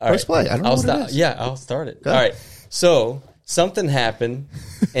First play. I don't know what it is. Yeah, I'll start it. All right. So something happened,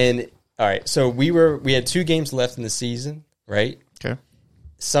 and all right. So we had 2 games left in the season, right? Okay.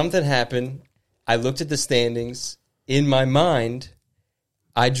 Something happened. I looked at the standings. In my mind,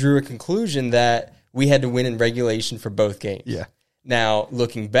 I drew a conclusion that we had to win in regulation for both games. Yeah. Now,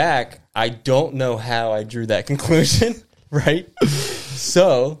 looking back, I don't know how I drew that conclusion, right?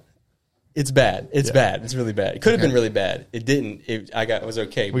 So it's bad. It's bad. It's really bad. It could have been really bad. It didn't. It was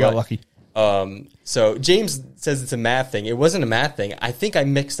okay. We got lucky. So James says it's a math thing. It wasn't a math thing. I think I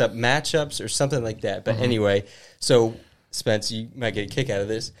mixed up matchups or something like that. But anyway, so Spence, you might get a kick out of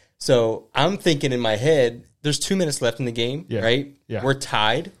this. So I'm thinking in my head, there's 2 minutes left in the game, right? Yeah. We're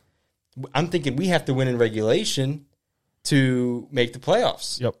tied. I'm thinking we have to win in regulation to make the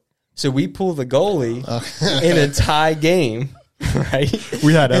playoffs. Yep. So we pull the goalie in a tie game, right?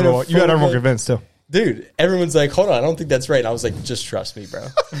 We had everyone. You had everyone convinced too. Dude, everyone's like, hold on, I don't think that's right. And I was like, just trust me, bro.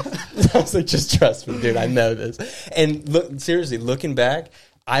 I was like, just trust me, dude. I know this. And look, seriously, looking back,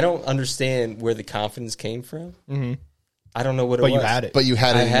 I don't understand where the confidence came from. Mm-hmm. I don't know what it was. But you had it. But you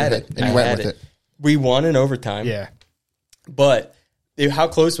had it. I had it. And you went with it. We won in overtime. Yeah. But how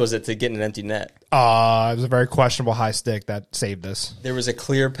close was it to getting an empty net? It was a very questionable high stick that saved us. There was a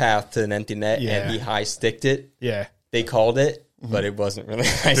clear path to an empty net, and he high sticked it. Yeah. They called it, but it wasn't really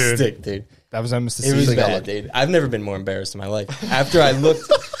a high stick, dude. That was almost the It was season. bad, dude. I've never been more embarrassed in my life. After I looked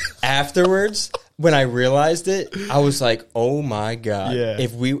afterwards, when I realized it, I was like, oh my God. Yeah.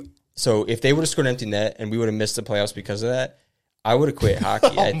 If they would have scored an empty net and we would have missed the playoffs because of that, I would have quit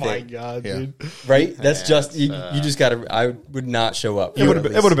hockey. Oh my God, dude! Right? That's just you just gotta. I would not show up. It would have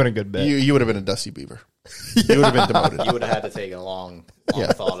been a good bet. You would have been a Dusty Beaver. You would have been demoted. You would have had to take a long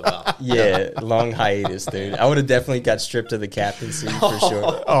thought about. Yeah, long hiatus, dude. I would have definitely got stripped of the captaincy for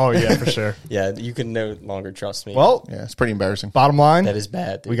sure. Oh yeah, for sure. Yeah, you can no longer trust me. Well, Yeah, it's pretty embarrassing. bottom line, that is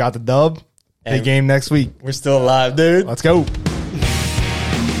bad. Dude. we got the dub. Big And- game next week. We're still alive, dude. Let's go.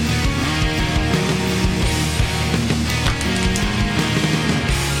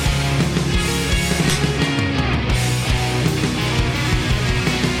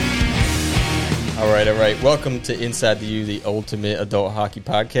 All right. Welcome to Inside the U, the ultimate adult hockey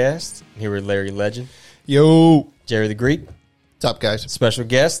podcast. I'm here with Larry Legend, Yo, Jerry the Greek, What's up, guys? special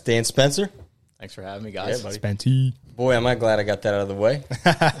guest Dan Spencer. Thanks for having me, guys. Yeah, buddy. Spenty. Boy, am I glad I got that out of the way.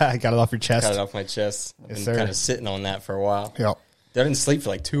 Got it off your chest. Got it off my chest. I've Yes, been sir. kind of sitting on that for a while. Yeah. I didn't sleep for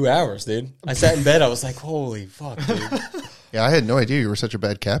like 2 hours, dude. I sat in bed. I was like, holy fuck, dude. Yeah, I had no idea you were such a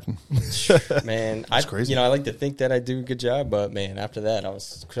bad captain. Man, That's crazy. I like to think that I do a good job, but man, after that, I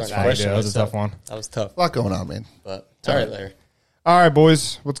was trying to Nah, question that was a myself. tough one. That was tough, A lot going on, man. but all right, Larry. All right,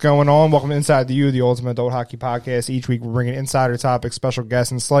 boys, what's going on? Welcome to Inside the U, the ultimate adult hockey podcast. Each week, we're bringing insider topics, special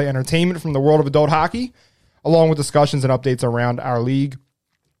guests, and slight entertainment from the world of adult hockey, along with discussions and updates around our league.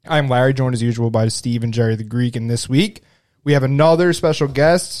 I'm Larry, joined as usual by Steve and Jerry the Greek, and this week we have another special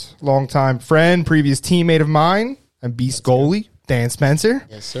guest, longtime friend, previous teammate of mine, and beast goalie, Dan Spencer.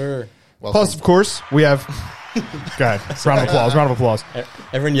 Yes, sir. Plus, of course, we have... Go ahead. Round of applause.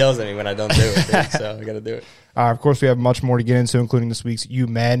 Everyone yells at me when I don't do it, dude, so I got to do it. Of course, we have much more to get into, including this week's U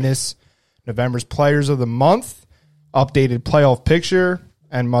Madness, November's Players of the Month, updated playoff picture,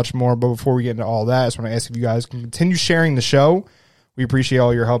 and much more. But before we get into all that, I just want to ask if you guys can continue sharing the show. We appreciate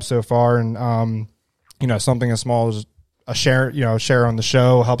all your help so far, and something as small as a share on the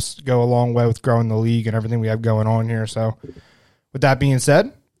show helps go a long way with growing the league and everything we have going on here. So, with that being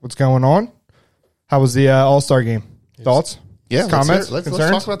said, what's going on? How was the All-Star game? Thoughts? Yeah, Comments? let's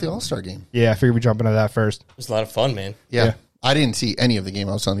Concerns? talk about the All-Star game. Yeah, I figured we'd jump into that first. It was a lot of fun, man. Yeah. I didn't see any of the game.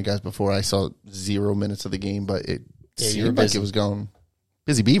 I was telling you guys before. I saw 0 minutes of the game, but it you were seemed like busy. it was going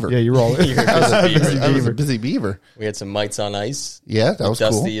busy beaver. Yeah, you were all in. I was a busy beaver. We had some mites on ice. Yeah, that was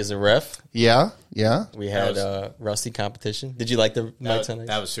Dusty cool. as a ref. Yeah. We had Rusty competition. Did you like the mites on ice?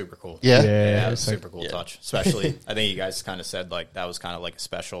 That was super cool. Yeah. That was it's a like- super cool touch. Especially, I think you guys kind of said like that was kind of like a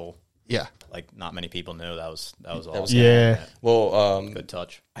special. Yeah. Like not many people knew that was awesome. was- Yeah. Well, Good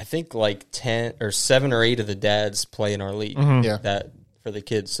touch. I think like 10 or 7 or 8 of the dads play in our league. Yeah. That for the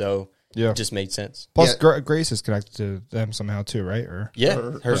kids, so Yeah. it just made sense. Plus, Yeah. Grace is connected to them somehow too, right? Or Yeah,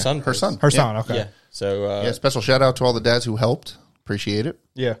 her son. Her son. her Yeah. son? Okay. Yeah. So Yeah, special shout out to all the dads who helped. Appreciate it.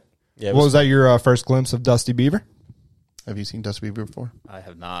 Yeah. yeah. What was that? Your first glimpse of Dusty Beaver? Have you seen Dusty Beaver before? I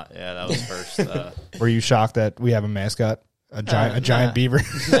have not. Yeah, that was first. Were you shocked that we have a mascot, a giant beaver?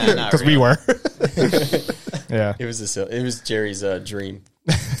 Not Because we really. were. Yeah. It was Jerry's dream.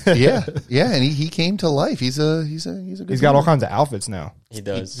 Yeah. Yeah, and he came to life. He's a good He's got all kinds of outfits now. He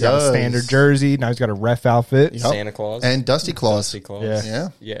does. He's got a Does. standard jersey. Now he's got a ref outfit. Yep. Santa Claus And Dusty Claus. Dusty Claus. Yeah. Yeah.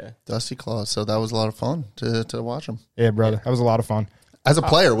 Yeah. Dusty Claus. So that was a lot of fun to watch him. Yeah, brother. That was a lot of fun. As a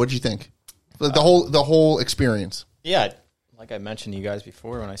player, what did you think? The whole experience. Yeah, like I mentioned to you guys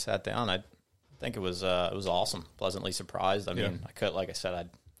before when I sat down, I think it was awesome. Pleasantly surprised. I mean, I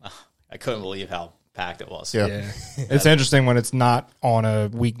couldn't believe how packed it was. Yeah. It's interesting when it's not on a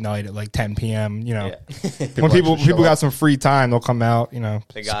weeknight at like 10 p.m. You know, Yeah. when people got some free time, they'll come out. You know,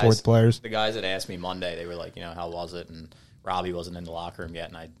 The support the players. The guys that asked me Monday, they were like, how was it? And Robbie wasn't in the locker room yet,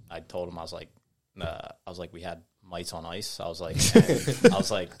 and I told him I was like, we had mites on ice. I was like,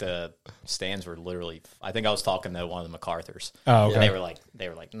 the stands were literally. I think I was talking to one of the MacArthurs. Oh, okay. And they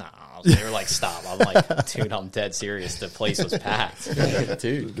were like, nah. They were like, stop. I'm like, dude, I'm dead serious. The place was packed.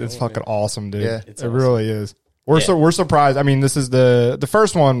 Dude, It's fucking awesome, dude. Yeah. It really is. We're surprised. I mean, this is the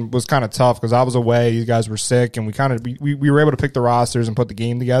first one was kind of tough because I was away. You guys were sick, and we were able to pick the rosters and put the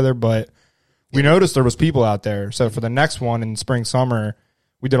game together. But we noticed there was people out there. So for the next one in spring summer,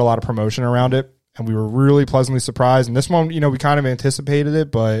 we did a lot of promotion around it, and we were really pleasantly surprised. And this one, we kind of anticipated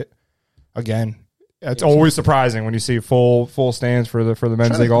it, but again, it's always surprising when you see full stands for the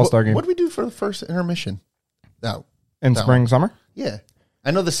men's league All-Star game. What did we do for the first intermission? No, In spring summer. yeah. I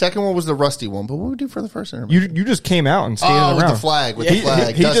know the second one was the rusty one, but what did we do for the first intermission? You just came out and skated around with the flag.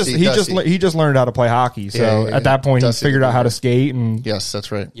 He just learned how to play hockey. So at that point, Dusty he figured out how to skate, and Yes,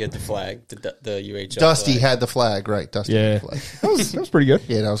 that's right. You had the flag, the UHL. Dusty flag. had the flag, right? Dusty had the flag. that was pretty good.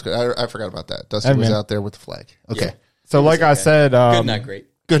 Yeah, that was good. I forgot about that. Dusty Hey, was man. out there with the flag. Okay. Yeah. So like I said, Good, not great.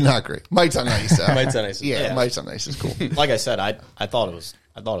 Good, not great. Mites on ice. Mites on ice. Yeah, Yeah. mites on ice is cool. Like I said, I thought it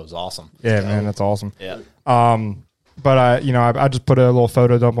was awesome. yeah, man, that's awesome. Yeah. But I just put a little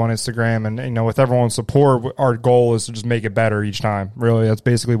photo dump on Instagram, and with everyone's support, our goal is to just make it better each time. Really, that's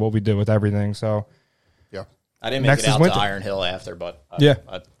basically what we did with everything. So Yeah. I didn't make Next it is out winter. to Iron Hill after, but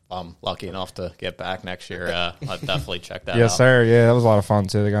I'm lucky enough to get back next year. I'll definitely check that out. yes, sir. Yeah, that was a lot of fun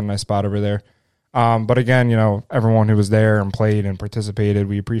too. They got a nice spot over there. But again, everyone who was there and played and participated,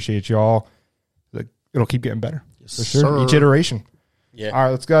 we appreciate you all. It'll keep getting better for sure. sir. Each iteration. Yeah. All right,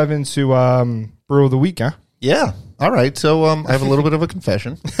 let's dive into brew of the week, huh? Yeah. All right. So I have a little bit of a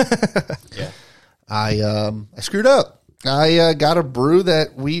confession. Yeah. I screwed up. I got a brew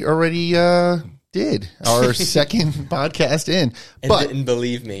that we already did our second podcast in, And but didn't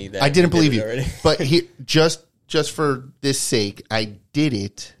believe me. That I didn't you did believe it you. already. But just for this sake, I did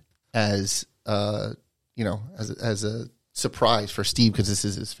it as as a surprise for Steve because this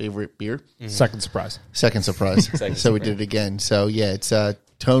is his favorite beer. Second surprise. Second surprise. Second So we did it again. So yeah, it's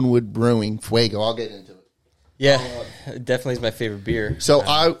Tonewood Brewing Fuego. I'll get into it. Yeah, definitely is my favorite beer. So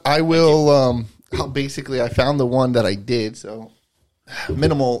I will basically I found the one that I did. So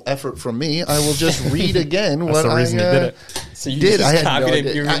minimal effort from me. I will just read again what the reason I you did it. So you did. just I had copied no it.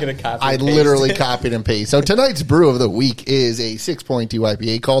 idea. You were going to copy I and paste literally it. copied and pasted. So tonight's brew of the week is a 6.2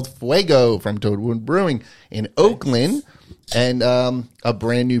 IPA called Fuego from Toadwood Brewing in Oakland, and a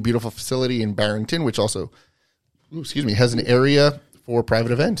brand new beautiful facility in Barrington, which also, has an area for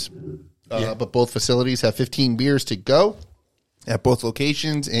private events. But both facilities have 15 beers to go at both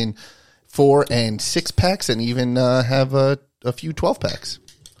locations in 4 and 6 packs, and even have a few 12 packs.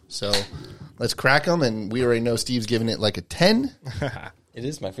 So let's crack them, and we already know Steve's giving it like a 10. It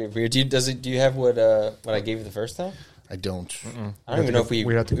is my favorite beer. Do you have what I gave you the first time? I don't. I don't even know if we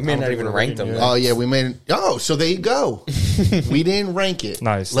may not even rank them. Oh yeah, we made. So there you go. We didn't rank it.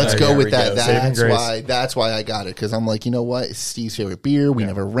 Nice. Let's There go we with that. go. Saving grace. That's why I got it, because I'm like, you know what? It's Steve's favorite beer. We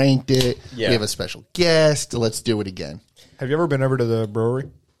never ranked it. Yeah. We have a special guest. Let's do it again. Have you ever been over to the brewery?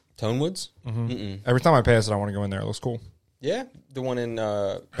 Tonewoods? Every time I pass it, I want to go in there. It looks cool. Yeah, the one in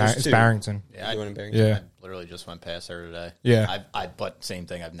It's Barrington. Yeah, the one in Barrington. Yeah. I literally just went past there today. Yeah. But same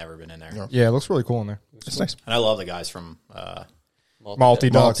thing. I've never been in there. Yeah, it looks really cool in there. It's nice. And I love the guys from.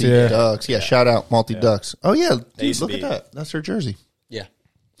 Malty Ducks, Malty yeah. Ducks. Yeah, shout out Malty Ducks. Oh yeah, dude, used to look at be- that. That's their jersey. Yeah.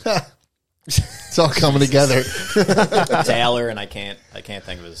 It's all coming together. Taylor, and I can't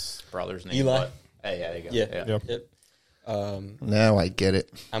think of his brother's name. Eli? But, hey, yeah, there you go. Yeah. Yep. Yep. Now I get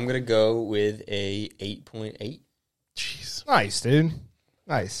it. I'm going to go with a 8.8. Jeez. Nice, dude.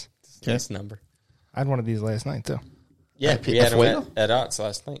 Nice. Nice number. I had one of these last night, too. Yeah, picked we had the them Fuego? at Ots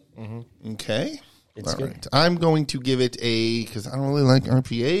last night. Okay. It's All good. right. I'm going to give it a, because I don't really like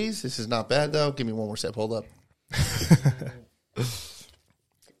RPAs. This is not bad, though. Give me one more step. Hold up.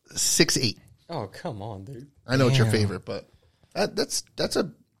 6.8. Oh, come on, dude. I know it's your favorite, but that's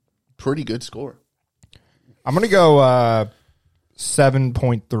a pretty good score. I'm going to go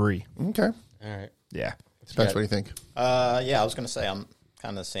 7.3. Okay. All right. Yeah. Spence, what do you think? Yeah, I was going to say I'm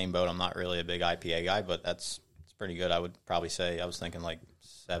kind of the same boat. I'm not really a big IPA guy, but it's pretty good. I would probably say I was thinking like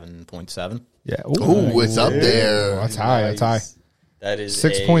 7.7. Yeah. Oh, it's up there. That's high. That's high. That is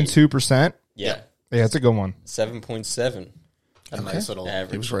 6.2%. Yeah. Yeah, it's a good one. 7.7. Had a nice little.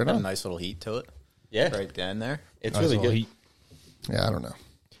 Average. He was right had a on. nice little heat to it. Yeah, Right then there. it's Nice really little good. heat. Yeah, I don't know.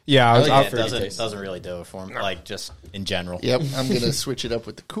 Yeah, I was. like I- it. It Fruity doesn't taste. doesn't really do it for me. Like just in general. Yep, I'm gonna switch it up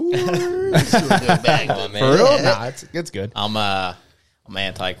with the coolers. We'll go back to- man. for real? Yeah. Nah, it's good. I'm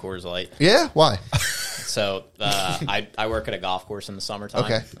anti Coors Light. Yeah, why? So I work at a golf course in the summertime.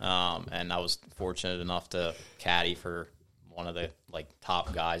 Okay. And I was fortunate enough to caddy for one of the like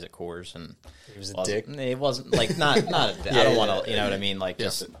top guys at Coors, and He was a dick. It wasn't like not a dick. I don't want to, you know what I mean? Like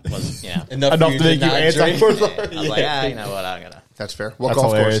just was Enough Enough for to make you not anti drink. Coors Yeah, Light. I was like, you know what? I'm gonna. That's fair. What That's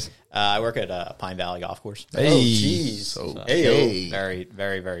golf hilarious. course? I work at Pine Valley Golf Course. Oh, jeez. Hey, Very,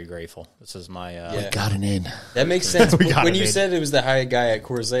 very, very grateful. This is my. Yeah. got an in. That makes sense. We got When it, you dude. said it was the high guy at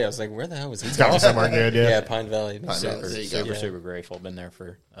Coors Light, I was like, where the hell was he? Got you somewhere good. Yeah. Yeah, Pine Valley. Pine Valley. There you go. Super, Yeah. super grateful. Been there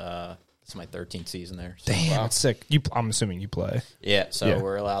for this is my 13th season there. So. Damn, it's sick. I'm assuming you play. Yeah, so Yeah.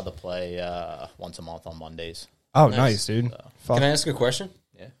 we're allowed to play once a month on Mondays. Oh, nice, dude. Fuck. Can I ask a question?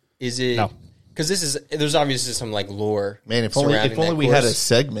 Yeah. Is it? No. Because there's obviously some like lore. Man, if only surrounding that we had a course.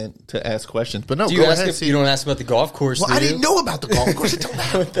 segment to ask questions. But no, Do go you ask ahead. if you don't ask about the golf course? Well, do I you? didn't know about the golf course until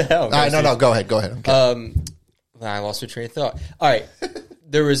now. What the hell? All right, no, go ahead. I'm kidding. I lost my train of thought. All right,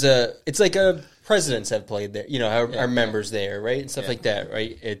 there was it's like presidents have played there. You know, our members there, right, and stuff like that,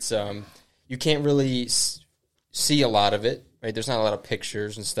 right? It's you can't really see a lot of it, right? There's not a lot of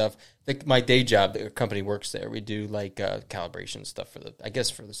pictures and stuff. My day job, the company works there. We do like calibration stuff for the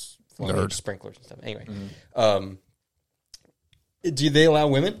Nerd. sprinklers and stuff. Anyway, do they allow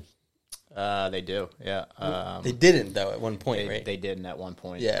women? They do, yeah. They didn't though at one point, right? They didn't at one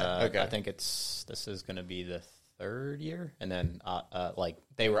point. Yeah, okay. I think this is going to be the third year, and then like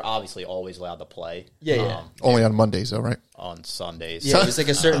they were obviously always allowed to play. Yeah. Only on Mondays, though, right? On Sundays. Yeah, it was like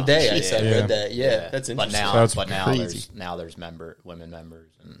a certain day. I yeah. read that. Yeah, that's interesting. That's now crazy. there's women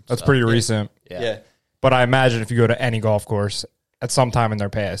members, and That's stuff. pretty recent. yeah. But I imagine if you go to any golf course at some time in their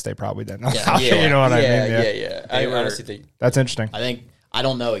past, they probably didn't. Yeah, You know what I mean? Yeah. I were- honestly think That's interesting. I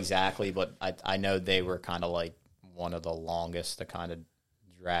don't know exactly, but I know they were kind of like one of the longest to kind of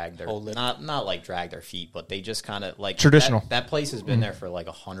drag their Hold it. not like drag their feet, but they just kind of like Traditional. That place has been there for like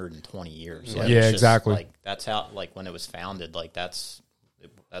 120 years. Like, Yeah, it's just, exactly. Like that's how like when it was founded, like that's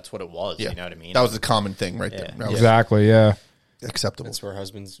what it was. Yeah. You know what I mean? That was the common thing right there. Yeah. That was Exactly, yeah. acceptable. that's where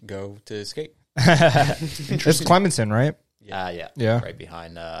husbands go to escape. It's Clementon, right? Yeah. Right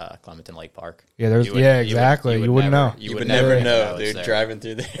behind Clementon Lake Park. Yeah, there's You would- exactly. You wouldn't know. You would never know, it's dude. there. Driving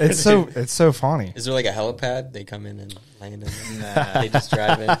through there, It's so funny. Is there like a helipad? They come in and land in. They just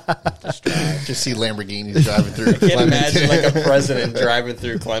drive in. Just see Lamborghinis driving through. Can't imagine like a president driving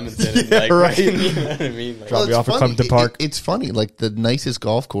through Clementon. And like, right. You know what I mean? Like, Drop you off at Clementon Park. It's funny. Like the nicest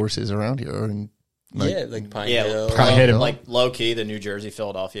golf courses around here are in like Pine Yeah, Hill. Kinda hit 'em. like low key, the New Jersey,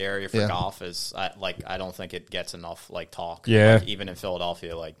 Philadelphia area for Yeah. golf is I don't think it gets enough like talk. Yeah. Like, even in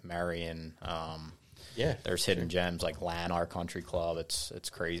Philadelphia, like Marion, Yeah. there's hidden gems like Lanark Country Club. It's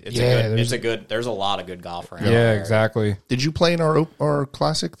crazy. Yeah, There's a lot of good golf around. Yeah, there. exactly. Did you play in our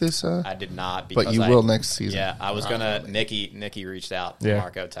classic this? I did not, because But you will next season. Yeah, I was gonna. Nikki reached out. Yeah.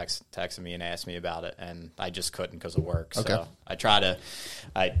 Marco texted me and asked me about it, and I just couldn't because of work. So Okay. I try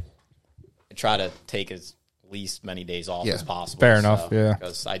to take as least many days off Yeah. as possible. Fair enough, yeah.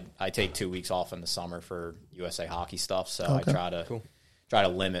 Because I take 2 weeks off in the summer for USA Hockey stuff, so Okay. I try to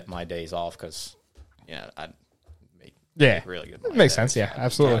limit my days off because I make Yeah. really good. It money makes there, sense, so yeah, I just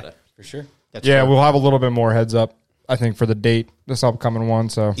absolutely. try to- For sure. Yeah, we'll have a little bit more heads up, I think, for the date, this upcoming one.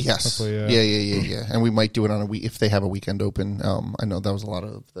 So Yes. hopefully, Yeah. And we might do it on a week if they have a weekend open. I know that was a lot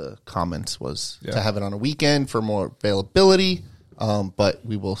of the comments was to have it on a weekend for more availability. But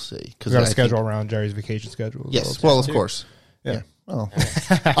we will see. we got to schedule around Jerry's vacation schedule. as Yes. well, Well, of course. Yeah. Oh.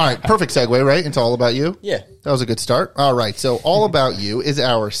 All right. Perfect segue, right? Into All About You. Yeah. That was a good start. All right. So, All About You is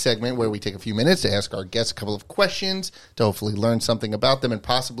our segment where we take a few minutes to ask our guests a couple of questions to hopefully learn something about them and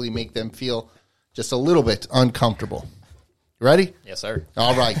possibly make them feel just a little bit uncomfortable. You ready? Yes, sir.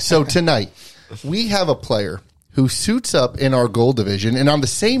 All right. So, tonight, we have a player who suits up in our gold division and on the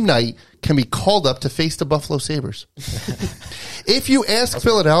same night can be called up to face the Buffalo Sabres. If you ask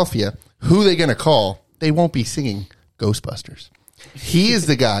Philadelphia who they're going to call, they won't be singing Ghostbusters. He is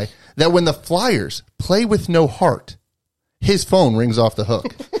the guy that when the Flyers play with no heart, his phone rings off the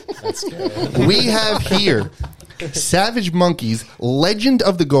hook. That's good. We have here Savage Monkeys, legend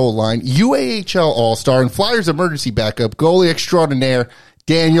of the goal line, UAHL All-Star, and Flyers emergency backup, goalie extraordinaire,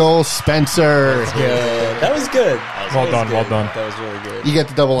 Daniel Spencer. That was good. Well done. That was really good. You get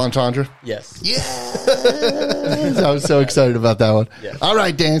the double entendre? Yes. Yes. I was so excited about that one. Yeah. All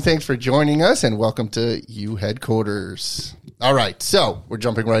right, Dan, thanks for joining us, and welcome to U Headquarters. All right, so we're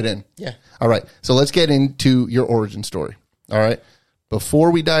jumping right in. Yeah. All right, so let's get into your origin story. All right.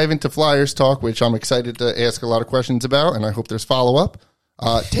 Before we dive into Flyers talk, which I'm excited to ask a lot of questions about, and I hope there's follow-up,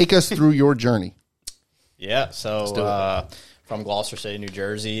 take us through your journey. Yeah, so from Gloucester City, New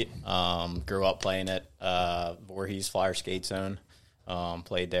Jersey, grew up playing at Voorhees Flyer Skate Zone.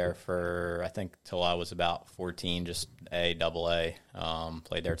 Played there for, I think, till I was about 14, just AA.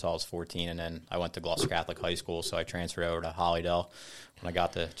 Played there till I was 14, and then I went to Gloucester Catholic High School, so I transferred over to Hollydale when I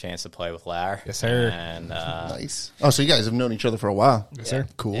got the chance to play with Lair. Yes, sir. And Nice. Oh, so you guys have known each other for a while. Yes, sir.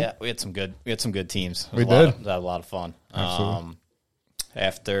 Cool. yeah, we had some good teams. We We did. had a lot of fun. Absolutely.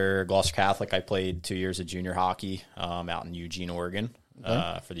 After Gloucester Catholic, I played 2 years of junior hockey out in Eugene, Oregon,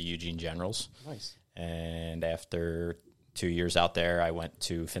 for the Eugene Generals. Nice. And after 2 years out there, I went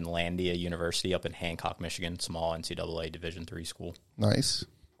to Finlandia University up in Hancock, Michigan, small NCAA Division III school. Nice.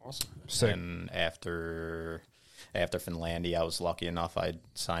 Awesome. Sick. And after Finlandia, I was lucky enough. I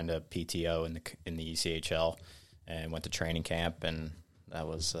signed a PTO in the ECHL and went to training camp, and that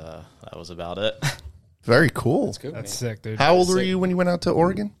was about it. Very cool. That's good. That's man. sick, dude. How old were Sick. you when you went out to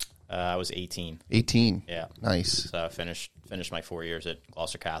Oregon? I was 18. 18. Yeah. Nice. So I finished my 4 years at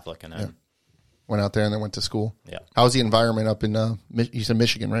Gloucester Catholic, and then Went out there and then went to school. yeah. How was the environment up in, you said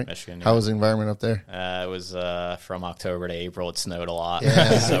Michigan, right? Michigan, yeah. How was the environment up there? It was from October to April. It snowed a lot,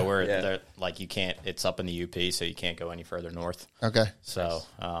 Yeah. so we're Yeah. there, like you can't. It's up in the UP, so you can't go any further north. Okay. So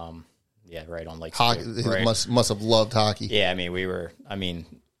yeah, right on Lake. Hockey, Superior. Right. must have loved hockey. Yeah, I mean,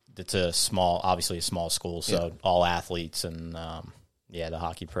 it's obviously a small school, so all athletes, and the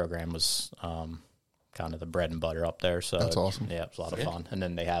hockey program was kind of the bread and butter up there. So That's awesome. Yeah, it was a lot of fun. And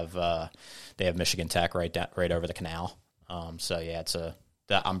then they have Michigan Tech right over the canal. So yeah,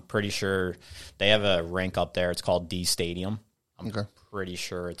 I'm pretty sure they have a rink up there. It's called D Stadium. I'm Okay. pretty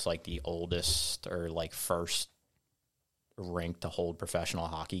sure it's like the oldest or like first rink to hold professional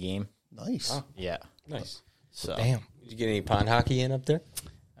hockey game. Nice. Yeah. Nice. So Damn. Did you get any pond hockey in up there?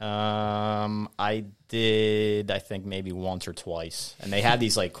 I did, I think maybe once or twice, and they had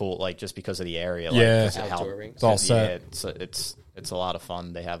these like cool, like just because of the area, like, Yeah. because of how- Outdoor rinks. It's all set. Yeah, it's a lot of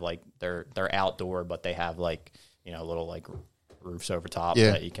fun. They have like they're outdoor, but they have like little like roofs over top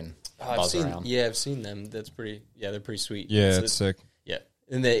Yeah. that you can I've buzz seen. around. Yeah, I've seen them. That's pretty. Yeah, they're pretty sweet. Yeah, So it's sick. Yeah,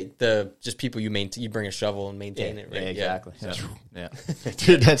 and the just people you maintain. You bring a shovel and maintain it. Right? Yeah, exactly. Yeah. So- Yeah.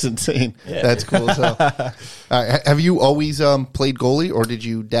 Dude, that's insane. That's cool. So, have you always played goalie, or did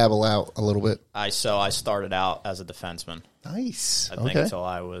you dabble out a little bit? I started out as a defenseman. Nice. I think Okay. until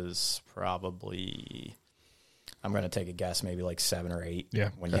I was probably, I'm going to take a guess, maybe like 7 or 8. Yeah.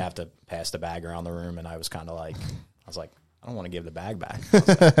 When you have to pass the bag around the room, and I was kind of like, I don't want to give the bag back. I was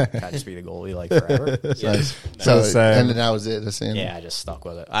like, can I just be the goalie like forever? Nice. So sad. And then that was it. That's the end. Yeah, I just stuck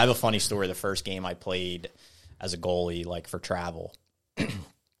with it. I have a funny story. The first game I played as a goalie, like for travel,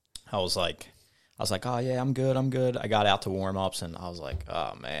 I was like, oh yeah, I'm good. I got out to warm ups, and I was like,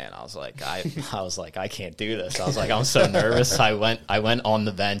 oh man, I was like, I can't do this. I was like, I'm so nervous. I went on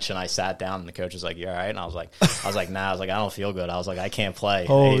the bench and I sat down, and the coach was like, you all right? And I was like, nah. I was like, I don't feel good. I was like, I can't play.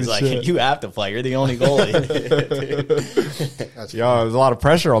 Holy And he's like, shit. you have to play. You're the only goalie. Yo, there's a lot of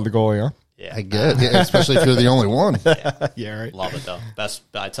pressure on the goalie, huh? Yeah, I get it. Yeah, especially if you're the only one. Yeah, right. love it though.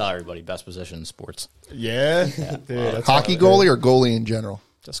 I tell everybody, best position in sports. Yeah. Dude, that's Hockey goalie or goalie in general?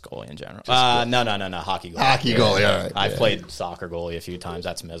 Just goalie in general. No, hockey goalie. Hockey goalie, all right. I played soccer goalie a few times.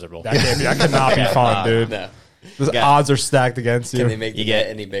 That's miserable. that could not be fun, dude. No. The Yeah. odds are stacked against Can they you. make You the net get-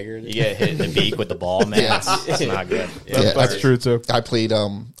 any bigger? You get hit in the beak with the ball, man. Yeah. It's not good. Yeah, That's true, too. I played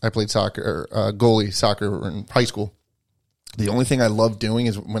soccer, goalie soccer in high school. The only thing I love doing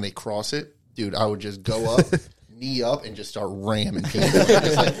is when they cross it, dude, I would just go up, knee up, and just start ramming people.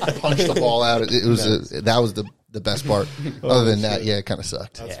 Just like punch the ball out. That was the best part. Other than that, yeah, it kind of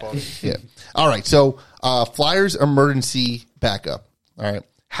sucked. That's Yeah. funny. Yeah. All right. So, Flyers emergency backup. All right.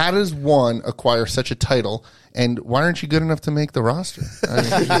 How does one acquire such a title, and why aren't you good enough to make the roster? I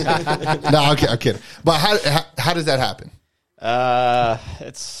mean, no, I'm kidding. But how does that happen?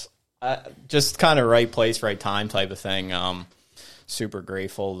 It's just kind of right place, right time type of thing. Super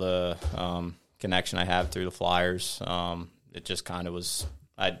grateful the connection I have through the Flyers. It just kind of was.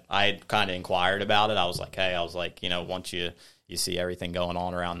 I kind of inquired about it. I was like, hey, once you see everything going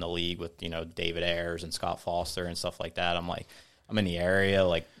on around the league with David Ayers and Scott Foster and stuff like that, I'm like, I'm in the area.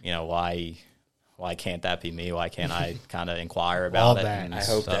 Like, why can't that be me? Why can't I kind of inquire about Love it? that. And I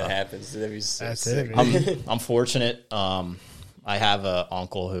hope so- that happens. That'd be so That's sick. it, man. I'm fortunate. I have an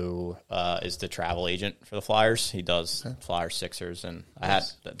uncle who is the travel agent for the Flyers. He does Flyers, Sixers, and I had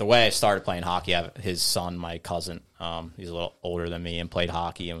the way I started playing hockey. I have his son, my cousin. He's a little older than me and played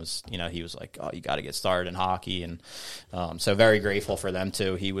hockey, and was he was like, oh, you got to get started in hockey, and so very grateful for them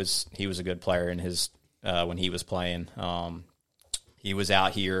too. He was a good player in his when he was playing. He was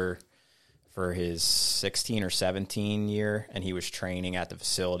out here for his 16 or 17 year, and he was training at the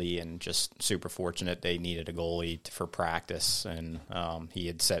facility, and just super fortunate they needed a goalie for practice. And he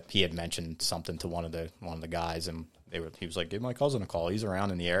had mentioned something to one of the guys, and he was like, give my cousin a call. He's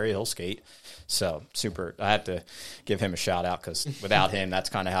around in the area. He'll skate. So super. I have to give him a shout out, because without him, that's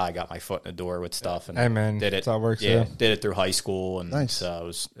kind of how I got my foot in the door with stuff. And hey man, did it. That's how it works. Yeah, did it through high school, and Nice. so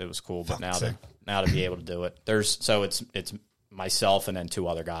it was cool. But now to be able to do it, it's myself and then two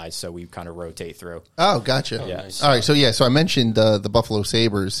other guys, so we kind of rotate through. Oh, gotcha. Yeah. Nice. All right. So I mentioned the Buffalo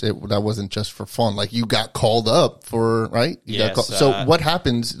Sabres. That wasn't just for fun. Like, you got called up for, right? Yes, So what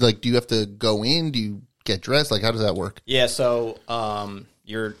happens? Like, do you have to go in? Do you get dressed? Like, how does that work? Yeah, so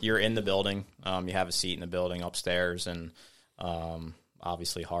you're in the building. You have a seat in the building upstairs, and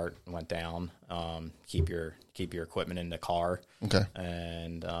obviously Hart went down. Keep your equipment in the car. Okay.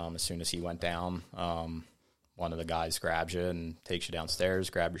 And as soon as he went down, one of the guys grabs you and takes you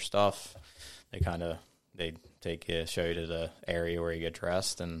downstairs, grab your stuff. They take you, show you to the area where you get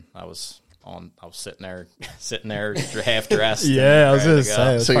dressed, and I was sitting there half dressed. Yeah, I was and gonna ready to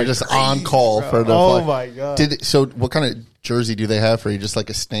go. say. So you're just on call for the. Oh my god! So what kind of jersey do they have for you? Just like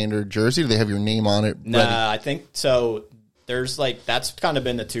a standard jersey? Do they have your name on it? Nah, ready? I think so. There's that's kind of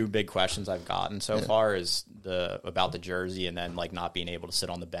been the two big questions I've gotten so far, is about the jersey, and then like not being able to sit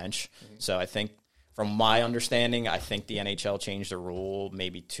on the bench. So I think, from my understanding, I think the NHL changed the rule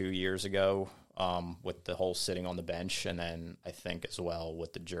maybe 2 years ago with the whole sitting on the bench, and then I think as well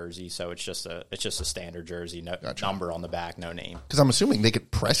with the jersey. So it's just a standard jersey, no number on the back, no name. Because I'm assuming they could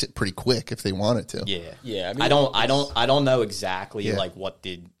press it pretty quick if they wanted to. Yeah, Yeah, I mean, I don't know exactly Yeah. like what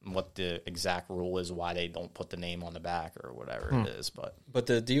the exact rule is, why they don't put the name on the back or whatever it is, But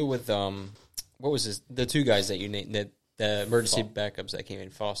the deal with what was this? The two guys that you named, that the emergency backups that came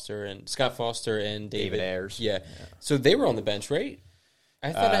in, Scott Foster and David Ayers. Yeah. So they were on the bench, right?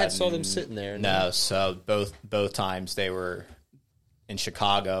 I thought I had saw them sitting there. No, so both times they were in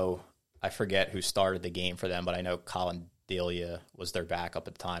Chicago. I forget who started the game for them, but I know Colin Delia was their backup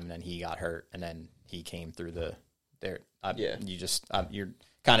at the time, and then he got hurt, and then he came through you're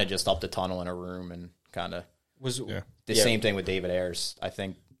kind of just up the tunnel in a room, and kind of the same thing with David Ayers. I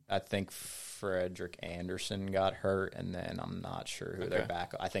think Frederick Anderson got hurt, and then I'm not sure who their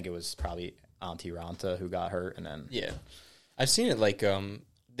backup. I think it was probably Antti Ranta who got hurt, and then I've seen it like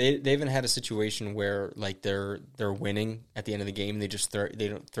they even had a situation where like they're winning at the end of the game, and they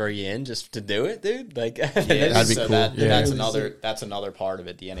don't throw you in just to do it, dude. Like that'd be cool. That's another part of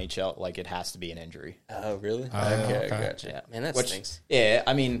it. The NHL, like, it has to be an injury. Oh, really? okay. Gotcha. Yeah. Man, that stinks. Yeah,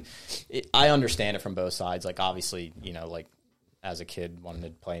 I mean, I understand it from both sides. Like, obviously, like, as a kid wanting to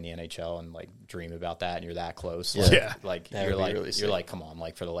play in the NHL and like dream about that, and you're that close. Yeah. Like That you're would be like really you're sick. like, come on,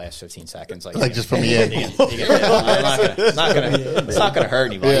 like for the last 15 seconds, like Like, just from the end. it's not gonna hurt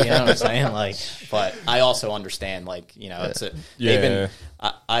anybody. You know what I'm saying? Like, but I also understand, like,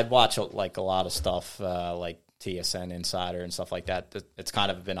 I watch like a lot of stuff like TSN Insider and stuff like that. It's kind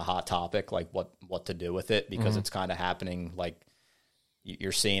of been a hot topic, like what to do with it, because it's kind of happening. Like,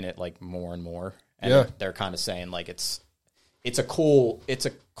 you're seeing it like more and more, and they're kind of saying like it's a cool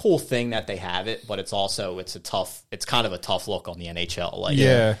thing that they have it, but it's kind of a tough look on the NHL. Like,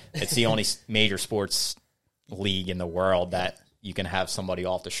 it's the only major sports league in the world that you can have somebody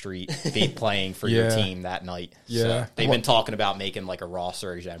off the street be playing for your team that night. Yeah. So they've been talking about making like a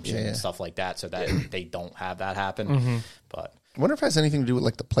roster exemption and stuff like that, so that they don't have that happen. But I wonder if it has anything to do with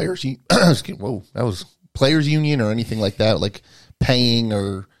like the players. Whoa, that was players union or anything like that. Like paying,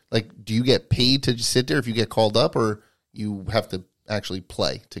 or like, do you get paid to just sit there if you get called up, or you have to actually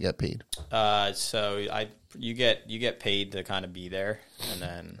play to get paid? so you get paid to kind of be there, and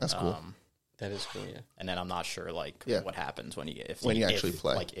then That's cool. That is cool, yeah. And then I'm not sure like what happens when you actually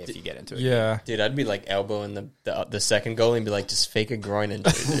play. like if you get into it. Yeah. Dude, I'd be like elbowing the second goalie and be like, just fake a groin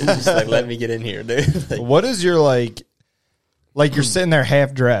injury, dude. Just like, let me get in here, dude. Like, What is your like you're sitting there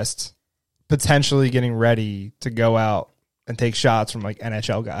half dressed, potentially getting ready to go out and take shots from like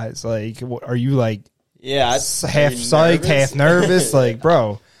NHL guys? Like, are you like Yeah, half psyched, half nervous? Like,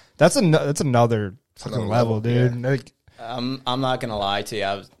 bro, that's another fucking level, dude. Like, I'm not gonna lie to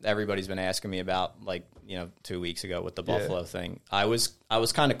you. Everybody's been asking me about, like, 2 weeks ago with the Buffalo thing. I was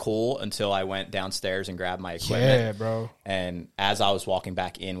kind of cool until I went downstairs and grabbed my equipment. yeah, bro. And as I was walking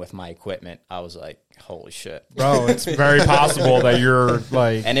back in with my equipment, I was like, holy shit. Bro, it's very possible that you're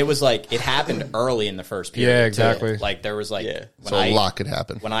like, And it was like, it happened early in the first period. Yeah, too. exactly. Like, there was like, So a lot could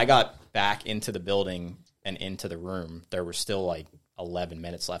happen. when I got back into the building and into the room, there was still like 11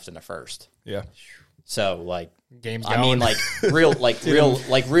 minutes left in the first. yeah, So like, game's I going. mean, like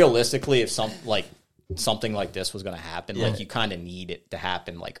realistically, if something like this was going to happen, like you kind of need it to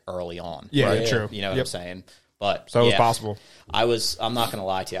happen like early on. Yeah, right? true. You know what I'm saying? But So it's possible. I'm not going to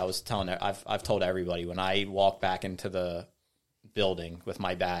lie to you. I was telling, I've told everybody when I walked back into the building with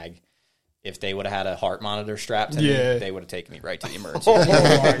my bag, if they would have had a heart monitor strapped to me, they would have taken me right to the emergency room.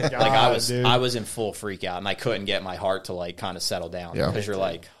 My God, Like I was in full freak out, and I couldn't get my heart to like kind of settle down because you're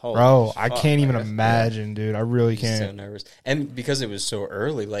like, holy Bro, I fuck, can't even like, imagine, dude. I really So can't. nervous. And because it was so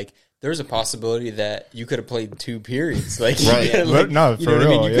early, like, there's a possibility that you could have played 2 periods. Like, Right. like, No, you for know what I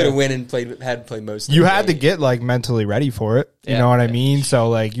mean? real, You could have went and played most of You the had to game. get like mentally ready for it. You know what I mean? So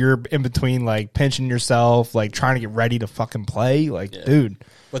like you're in between like pinching yourself, like trying to get ready to fucking play. Like, dude.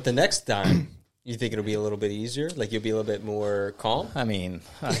 But the next time, you think it'll be a little bit easier? Like, you'll be a little bit more calm? I mean,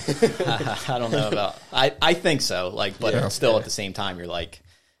 I don't know about. I think so. Like, but still at the same time, you're like,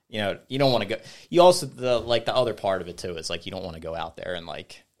 you know, you don't want to go. You also the other part of it too is like you don't want to go out there and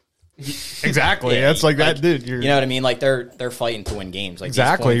like. Exactly. That's like that, dude. You know what I mean? Like they're fighting to win games. Like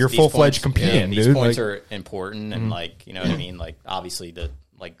Exactly. You're these full-fledged points- competing, These dude. points Like- are important, and like you know what I mean. Like obviously,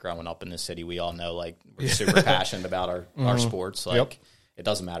 like growing up in this city, we all know like we're super passionate about our sports. Like it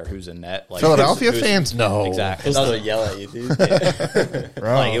doesn't matter who's in net. Like Philadelphia who's- fans, no. exactly. It They'll doesn't, still yell at you, dude.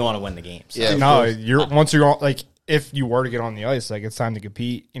 like you want to win the games. Yeah. No, you're once you're on, like if you were to get on the ice, like it's time to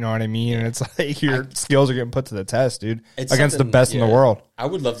compete. You know what I mean? And it's like your skills are getting put to the test, dude, It's against the something- best in the yeah. world. I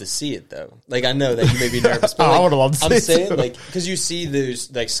would love to see it though. Like I know that you may be nervous, but I like, would've loved to I'm see it, saying too. like because you see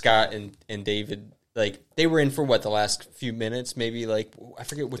those like Scott and David, like they were in for what the last few minutes, maybe like I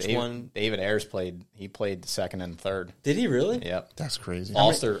forget which one. David Ayers played. He played the second and third. Did he really? Yep. That's crazy.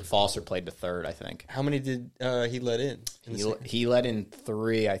 Foster played the third, I think. How many did he let in? He let in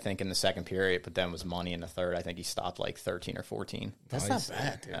 3, I think, in the second period, but then was money in the third. I think he stopped like 13 or 14. That's not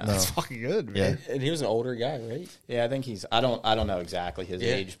bad, dude. That's fucking good, man. And he was an older guy, right? Yeah, I think he's. I don't know exactly his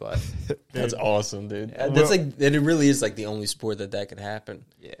age, but That's awesome, dude. That's like it really is like the only sport that could happen.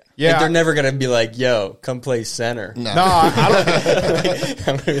 yeah. Yeah, Like, they're never gonna be like, "Yo, come play center." No. No, I don't.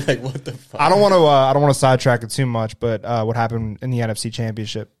 I'm gonna be like, "What the fuck?" I don't want to. I don't want to sidetrack it too much, but what happened in the NFC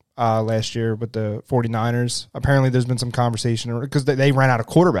Championship last year with the 49ers? Apparently, there's been some conversation because they ran out of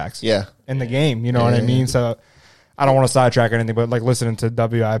quarterbacks. Yeah. In the game, you know what I mean. So I don't want to sidetrack anything, but like listening to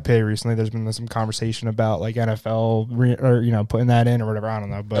WIP recently, there's been some conversation about like NFL or putting that in or whatever. I don't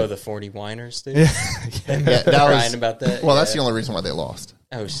know, but the 40 whiners, dude. Yeah, that Crying was, about that. well, that's the only reason why they lost.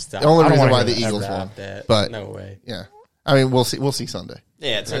 Oh, stop. The only I don't reason wanna why hear the that. Eagles Stop won. that. But No way. yeah, I mean, we'll see Sunday.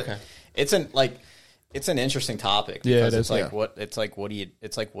 Yeah, it's an interesting topic. Yeah, Because it it's is.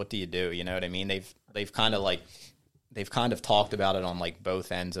 like what do you do? You know what I mean? They've kind of talked about it on like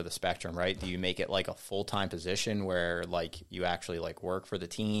both ends of the spectrum, right? Do you make it like a full-time position where like you actually like work for the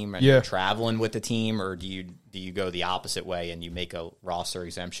team and you're traveling with the team, or do you go the opposite way and you make a roster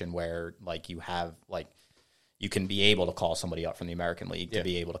exemption where like you have like you can be able to call somebody up from the American League to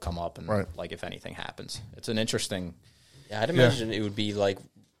be able to come up and like if anything happens. It's an interesting. Yeah, I'd imagine it would be like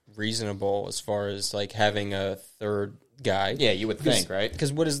reasonable as far as like having a third guy. Yeah, you would think, right?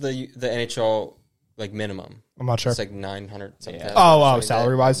 Because what is the NHL like minimum? I'm not sure. It's like 900 something. Yeah. Oh,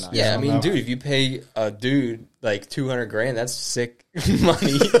 salary wise. Yeah, I mean, dude. dude, if you pay a dude like $200,000, that's sick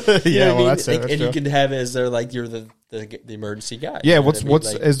money. Yeah, well, that's it. Like, That's and you true. could have it as they're like you're the emergency guy. Yeah, You know what's what I mean?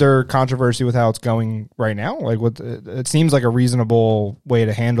 what's Like, is there controversy with how it's going right now? Like, what it seems like a reasonable way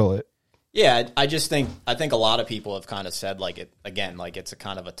to handle it. Yeah, I think a lot of people have kind of said like it again, like it's a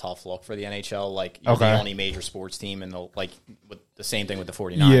kind of a tough look for the NHL. Like you're the only major sports team, and with the same thing with the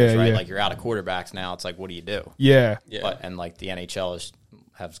 49ers, right? Yeah. Like you're out of quarterbacks now. It's like, what do you do? Yeah, And like the NHL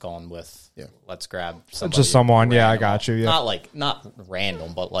has gone with let's grab somebody just someone. Yeah, I random. got you. Yeah, Not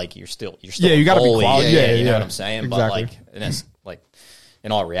random, but like you're still Yeah, you got gotta to be quality. Yeah, you know yeah. what I'm saying. Exactly. But like and it's like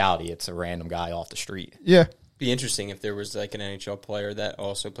in all reality, it's a random guy off the street. yeah. be interesting if there was like an NHL player that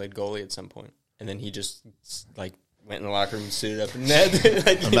also played goalie at some point, and then he just like went in the locker room and suited up in net.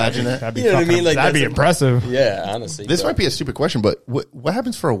 Like, Imagine that. That'd be You know what I fucking- mean? Like, that'd be that's impressive. Yeah, honestly. This but- might be a stupid question, but what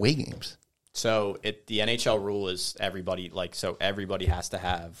happens for away games? So the NHL rule is everybody has to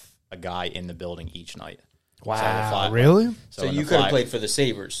have a guy in the building each night. Wow, really? So you could have played for the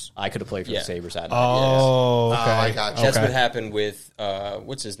Sabres. I could have played for the Sabres that night. Oh, okay. I got you. That's Okay. what happened with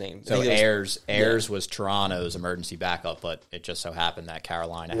what's his name? So I think it was- Ayers was Toronto's emergency backup, but it just so happened that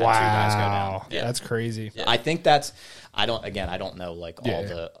Carolina had two guys go down. Wow, that's crazy. I think that's I don't know like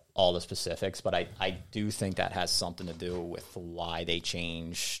all the specifics, but I do think that has something to do with why they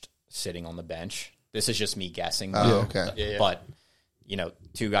changed sitting on the bench. This is just me guessing. Oh, okay. Yeah. But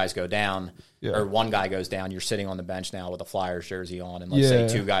two guys go down or one guy goes down, you're sitting on the bench now with a Flyers jersey on, and let's say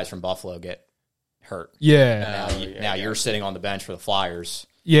two guys from Buffalo get hurt. Yeah, Now you're sitting on the bench for the Flyers.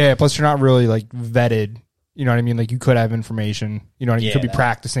 Yeah, plus you're not really like vetted. You know what I mean? Like you could have information. You know what I mean? You could be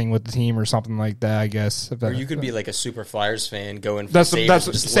practicing with the team or something like that. I guess. Or you could be like a super Flyers fan going. For That's Sabres,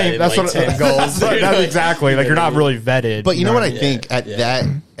 the just same. let in, That's like, what 10 goals. That's exactly. Like you're not really vetted. But you know what I mean? think at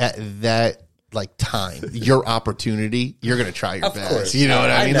that like time, your opportunity, you're gonna try your best. Course. You know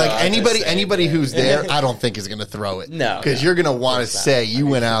what I mean? know, Like I'm just saying, anybody who's there, I don't think is gonna throw it. No, because you're gonna want to say you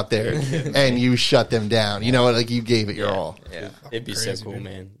went out there and you shut them down. You know what? Like you gave it your all. Yeah, it'd be so cool,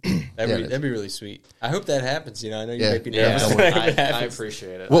 man. Yeah, That'd be really sweet. I hope that happens. You know, I know you Yeah. might be Yeah. nervous. Don't when worry. it I happens.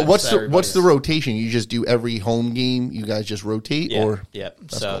 appreciate it. Well, what's Everybody's- the rotation? You just do every home game. You guys just rotate, or Yep.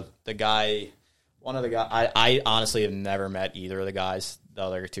 So the guy, one of the guys, I honestly have never met either of the guys, the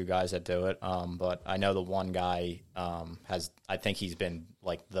other two guys that do it. But I know the one guy I think he's been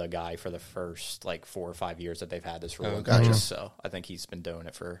like the guy for the first like 4 or 5 years that they've had this rule. gotcha. So I think he's been doing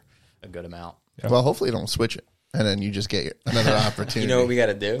it for a good amount. well, hopefully don't switch it, and then you just get another opportunity. You know what we got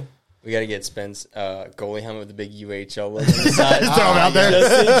to do? We got to get Spence goalie helmet with the big UAHL logo on the side. Throw him out there.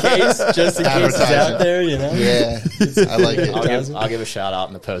 Just in case he's out there, you know? Yeah, I like it. I'll give a shout out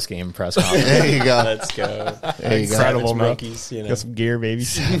in the post game press conference. There you go. Let's go. There you go. Incredible, Savage bro. monkeys, you know. Got some gear, baby.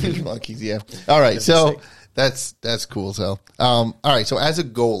 Monkeys, yeah. All right, so that's cool. So, all right, so as a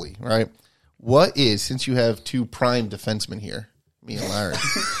goalie, right? What is, since you have two prime defensemen here, me and Larry?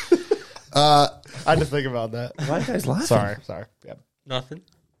 I had to think about that. Why are you guys laughing? Sorry. Yeah. Nothing.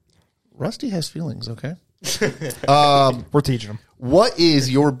 Rusty has feelings. Okay. We're teaching them. What is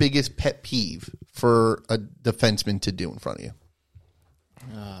your biggest pet peeve for a defenseman to do in front of you?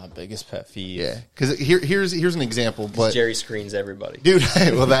 Biggest pet peeve. Yeah, because here's an example, but Jerry screens everybody. dude,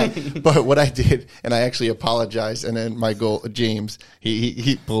 but what I did, and I actually apologized, and then my James,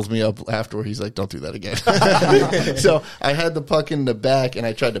 he pulls me up afterward. He's like, "Don't do that again." So I had the puck in the back, and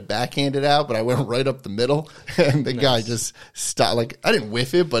I tried to backhand it out, but I went right up the middle, and the guy just stopped. Like I didn't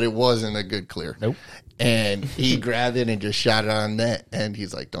whiff it, but it wasn't a good clear. Nope. And he grabbed it and just shot it on net, and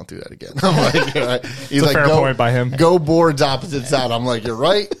he's like, "Don't do that again." I'm like, "All right." He's a like, fair "Go point by him. Go boards opposite side." I'm like, "You're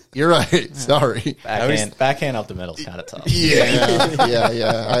right. You're right. Sorry." Backhand up the middle is kind of tough.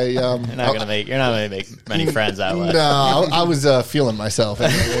 Yeah. You're not gonna make many friends that way. No, I was feeling myself,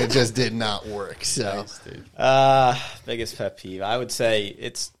 and it just did not work. So, Biggest pet peeve, I would say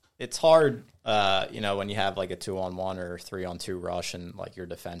it's hard. When you have like a 2-on-1 or 3-on-2 rush, and like your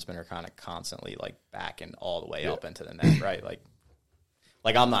defensemen are kind of constantly like backing all the way up into the net, right?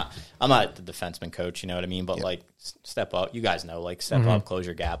 Like I'm not the defenseman coach, you know what I mean? But like step up, you guys know, like step up, close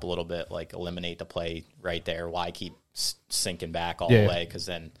your gap a little bit, like eliminate the play right there. Why keep sinking back all the way? Because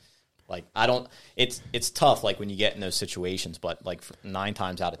then, like it's tough. Like when you get in those situations, but like 9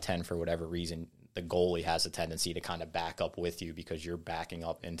 times out of 10, for whatever reason, the goalie has a tendency to kind of back up with you because you're backing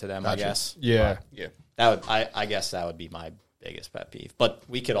up into them. Gotcha. I guess. Yeah. I guess that would be my biggest pet peeve. But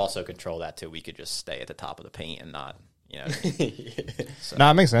we could also control that too. We could just stay at the top of the paint and not, So.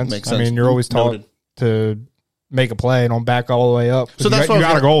 No, it makes sense. Makes I sense. mean, you're always taught Noted. to make a play and don't back all the way up. So you that's got, what you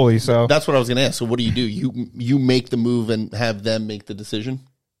I was got a goalie. So that's what I was going to ask. So, what do? You make the move and have them make the decision?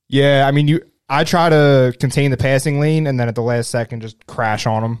 yeah, I mean, I try to contain the passing lane and then at the last second just crash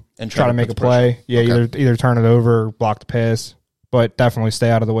on them And try to make put a the pressure. play. Yeah, Okay. either turn it over or block the pass, but definitely stay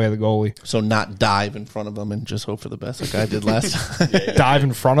out of the way of the goalie. So, not dive in front of them and just hope for the best, like I did last time. Dive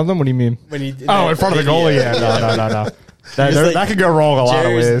in front of them. What do you mean? When he did Oh, that in front of the goalie. Yeah, no. That could go wrong a lot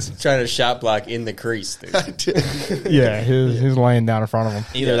of Jerry's ways. trying to shot block in the crease, dude. Yeah, he's laying down in front of him.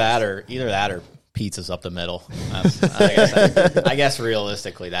 Either that or pizzas up the middle. I guess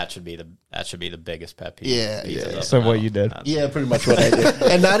realistically that should be the biggest pet peeve. Yeah, Pizzas yeah. up the So what middle. you did. Yeah, pretty much what I did,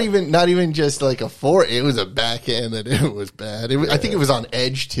 and not even just like a forehand. It was a backhand that it was bad. I think it was on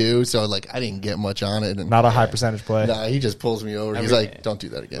edge too, so like I didn't get much on it. And Not a high percentage play. nah, he just pulls me over. He's like, "Don't do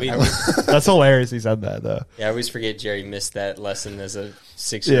that again." That's hilarious. He said that though. Yeah, I always forget Jerry missed that lesson as a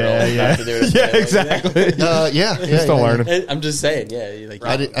 6-year-old. Yeah. Not to do it Yeah, like that. exactly. Yeah, He's still learning. I'm just saying, yeah. Like,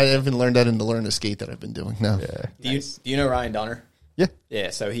 I haven't learned that in the learn to skate that I've been doing. No, Do you know Ryan Dunner? Yeah. Yeah,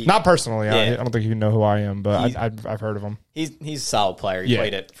 so he Not personally. Yeah. I don't think you know who I am, but He's- I've heard of him. he's a solid player. He Yeah.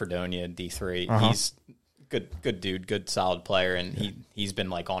 played at Fredonia in D3. He's good dude, good solid player, and he's been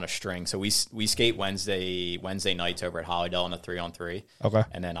like on a string. So we skate Wednesday nights over at Hollydale in a 3-on-3. Okay.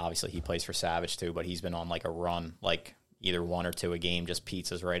 And then obviously he plays for Savage too, but he's been on like a run like either 1 or 2 a game, just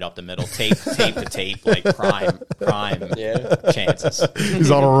pizzas right up the middle, tape to tape, like prime chances. He's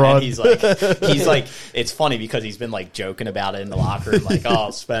on a run. And he's like, it's funny because he's been like joking about it in the locker room, like,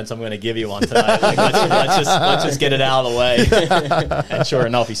 "Oh, Spence, I'm going to give you one tonight. Like, let's just get it out of the way." And sure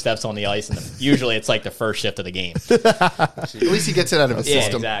enough, he steps on the ice, and usually it's like the first shift of the game. At least he gets it out of his Yeah,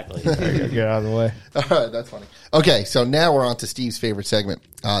 system. exactly. Get out of the way. All right, that's funny. Okay, so now we're on to Steve's favorite segment.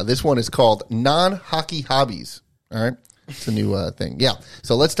 This one is called Non-Hockey Hobbies. All right, it's a new thing. Yeah,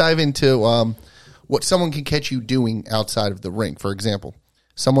 so let's dive into what someone can catch you doing outside of the rink. For example,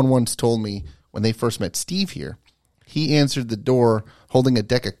 someone once told me when they first met Steve here, he answered the door holding a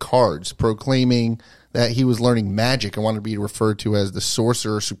deck of cards, proclaiming that he was learning magic and wanted to be referred to as the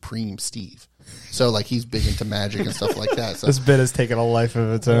Sorcerer Supreme Steve. So, like, he's big into magic and stuff like that. So, This bit has taken a life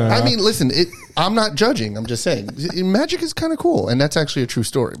of its own. I mean, listen, I'm not judging. I'm just saying. Magic is kind of cool. And that's actually a true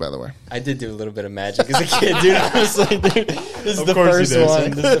story, by the way. I did do a little bit of magic as a kid, dude. Honestly, dude, this is the course first you did.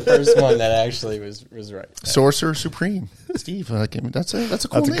 one. This is the first one that actually was right. Sorcerer Supreme. Steve, that's a cool That's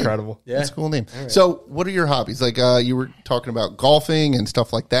name. incredible. Yeah. That's a cool name. So, what are your hobbies? Like, you were talking about golfing and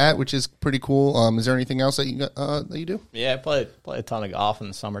stuff like that, which is pretty cool. Is there anything else that you do? Yeah, I play a ton of golf in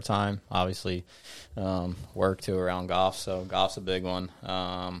the summertime. Obviously, work too around golf, so golf's a big one.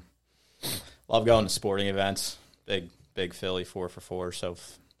 Love going to sporting events. Big Philly 4-for-4. So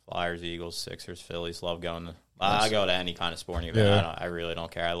Flyers, Eagles, Sixers, Phillies. Love going to. I go to any kind of sporting event. Yeah. I really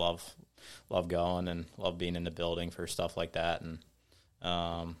don't care. I love going and love being in the building for stuff like that. And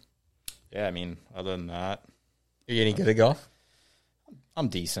yeah, I mean, other than that, Are you any good at golf? I'm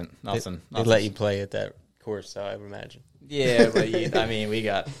decent. Nothing. They let you play at that course, so I would imagine. Yeah, but I mean, we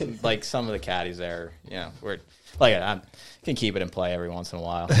got like some of the caddies there. You know, we're like I can keep it in play every once in a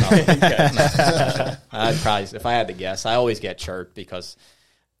while. I'd probably, if I had to guess, I always get chirped because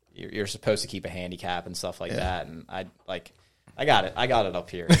you're supposed to keep a handicap and stuff like that, and I got it up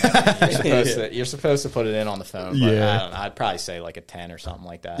here. You're supposed to put it in on the phone. But Yeah. I don't know, I'd probably say like a 10 or something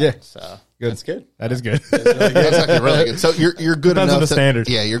like that. Yeah. So Good. That's good. That is good. That's actually really good. So you're good Depends on enough. the standard.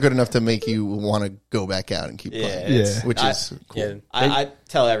 Yeah, you're good enough to make you want to go back out and keep playing. it's- Which is cool. Yeah, I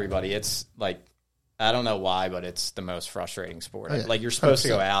tell everybody it's like I don't know why, but it's the most frustrating sport. Oh, yeah. Like you're supposed to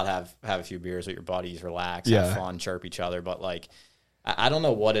 100%. go out, have a few beers with your buddies, relax, Yeah. have fun, chirp each other. But like I don't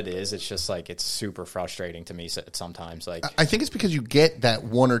know what it is. It's just like it's super frustrating to me sometimes. Like I think it's because you get that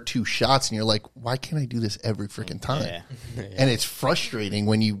 1 or 2 shots and you're like, why can't I do this every freaking time? Yeah. And it's frustrating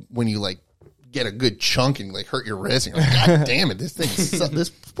when you like get a good chunk and like hurt your wrist and you're like, God damn it, this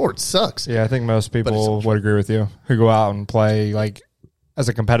sport sucks. Yeah, I think most people it's would agree with you who go out and play like as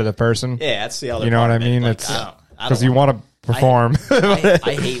a competitive person. yeah, that's the other. You know part what I of it. mean? Like, It's I don't because you want to perform.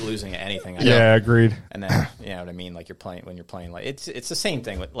 I hate losing at anything. Yeah, agreed. And then you know what I mean. Like when you're playing, like it's the same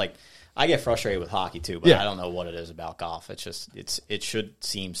thing with like I get frustrated with hockey too, but Yeah. I don't know what it is about golf. It's just it should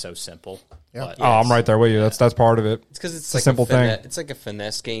seem so simple. Yeah. But Oh, I'm right there with you. That's part of it. It's because it's a like simple thing. It's like a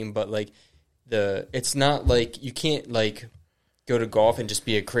finesse game, but like it's not like you can't like go to golf and just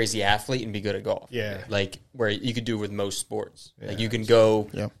be a crazy athlete and be good at golf. Yeah. Like where you could do with most sports. Like you can go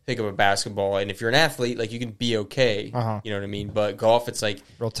Yeah. pick up a basketball, and if you're an athlete, like you can be okay. Uh-huh. You know what I mean? But golf, it's like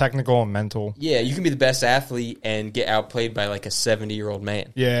Real technical and mental. yeah, you can be the best athlete and get outplayed by like a 70-year-old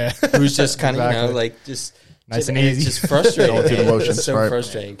man Yeah. who's just kind of Exactly. like just Nice and it's easy. just frustrating. Going through the man. motions, It's so right.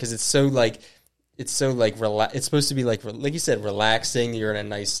 frustrating because it's so like it's supposed to be like you said, relaxing. You're in a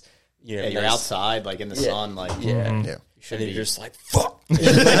nice yeah, you're nice- outside like in the sun, like yeah. Yeah. And should then be you're just like fuck.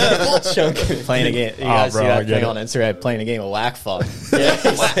 playing a game. You guys bro, see I that get thing it. on Instagram playing a game of whack fuck.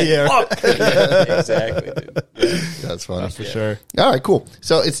 Exactly, dude. That's funny. For sure. All right, cool.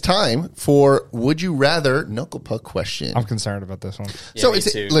 So it's time for Would You Rather Knuckle Puck question. I'm concerned about this one. So me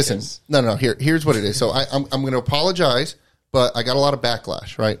it's too, listen, 'cause- no. Here's what it is. So I'm going to apologize, but I got a lot of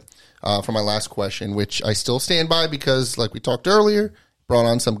backlash, right, for my last question, which I still stand by because, like we talked earlier, brought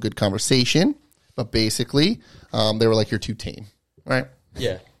on some good conversation. But basically, they were like, "You're too tame," right?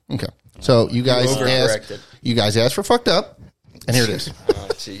 Yeah. Okay. So you guys overcorrected. asked for fucked up, and here it is. Oh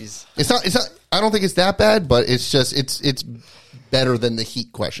jeez. It's not. I don't think it's that bad, but it's just it's better than the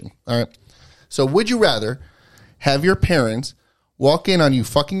heat question. All right. So would you rather have your parents walk in on you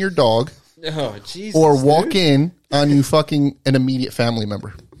fucking your dog, Oh Jesus. or walk in on you fucking an immediate family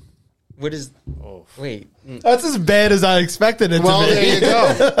member? What is? Oh. Wait. That's as bad as I expected it Well, to be. there you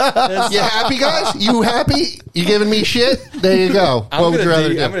go. You happy, guys? You happy? You giving me shit? There you go. What would you rather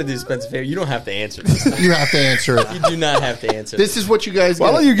do? I'm going to do Spence a favor. You don't have to answer this. You have to answer it. You do not have to answer This is what you guys Why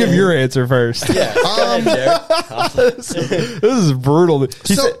get. don't you give your answer first? Yeah. This is brutal.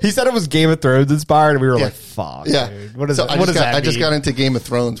 He said it was Game of Thrones inspired, and we were like, "Fuck, Yeah. dude. What is So that? What does that I just mean? got into Game of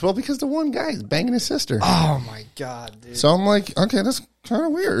Thrones. Well, because the one guy is banging his sister. Oh my god, dude. So I'm like, okay, that's kind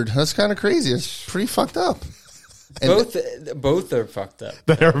of weird. That's kind of crazy. It's pretty fucked up. And Both are fucked up.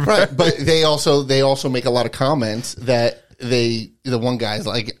 right, but they also make a lot of comments that the one guy's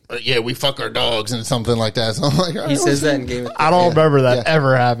like, yeah, we fuck our dogs and something like that. So I'm like, all right, He says that in Game of Thrones. I don't remember that Yeah.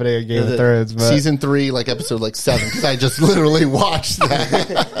 ever happening in Game of Thrones. But season 3, like episode like 7, because I just literally watched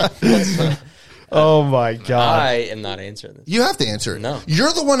that. oh my god, I am not answering this. You have to answer it. No.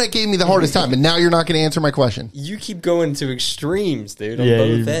 You're the one that gave me the hardest time, and now you're not going to answer my question. You keep going to extremes, dude, on Yeah, both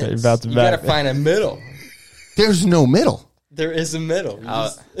you're ends. about to You got to back. find a middle. There's no middle. There is a middle. You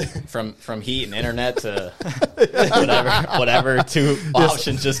just- From heat and internet to whatever two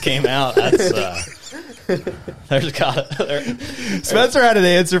options just came out. That's there's got Spencer had an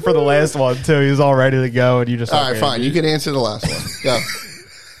answer for the last one too. He was all ready to go, and you just All right, fine. You can answer the last one. Go.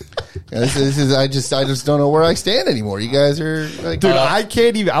 Yeah, this is. I just don't know where I stand anymore. You guys are like, dude. I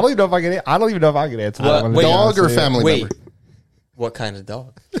can't even. I don't even know if I can. I don't even know if I can answer that one. wait, dog or Honestly. family Wait. member? What kind of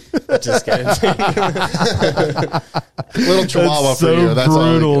dog? Just kidding. Little chihuahua That's for so you. That's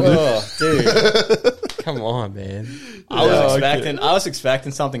brutal, all. dude. Oh, dude. Come on, man. I was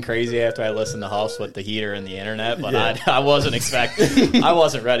expecting something crazy after I listened to Huffs with the heater and the internet, but I wasn't expecting. I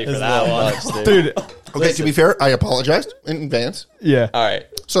wasn't ready for that one. Dude. Okay, to be fair, I apologized in advance. Yeah. All right.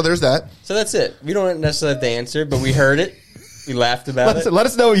 So there's that. So that's it. We don't necessarily have to answer, but we heard it. We laughed about it. Let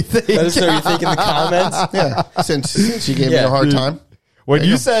us know what you think. Let us know what you think in the comments. Yeah, since you gave me Yeah, a hard dude. time. When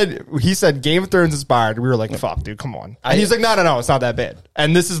he said Game of Thrones inspired, we were like, "Fuck, dude, come on!" And he's like, "No, it's not that bad."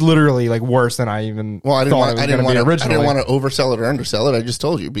 And this is literally like worse than I even Well, I didn't thought want. it was I didn't going want to to. be I originally. didn't want to oversell it or undersell it. I just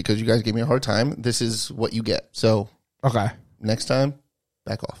told you because you guys gave me a hard time. This is what you get. So Okay, next time,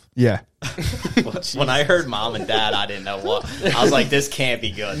 back off. yeah. When I heard mom and dad, I didn't know what. I was like, this can't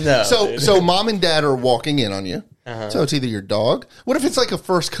be good. No. So mom and dad are walking in on you. So it's either your dog. What if it's like a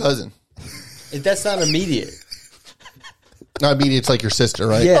first cousin? That's not immediate. I mean, it's like your sister,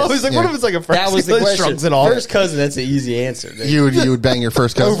 right? Yeah. Oh, he's like, what if it's like a first? That was the that question. shrugs it off. First cousin, that's an easy answer. dude. You would bang your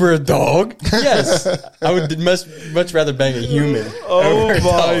first cousin. Over a dog? Yes. I would much rather bang a human. Oh over a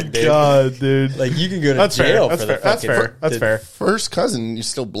my dog, dude. god, dude! Like, you can go to That's jail fair. for That's the fair. That's fucking... fair. That's fair. First cousin, you're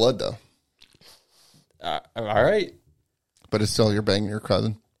still blood though, All right. but it's still you're banging your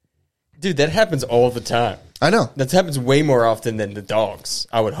cousin. Dude, that happens all the time. I know. That happens way more often than the dogs,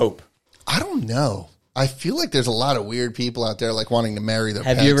 I would hope. I don't know. I feel like there's a lot of weird people out there like wanting to marry their.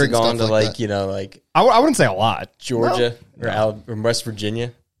 Have pets you ever and gone stuff to like like, that. you know, like I wouldn't say a lot. Georgia or West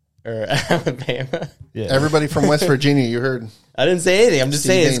Virginia or Alabama? Yeah, Everybody from West Virginia, you heard. I didn't say anything. I'm just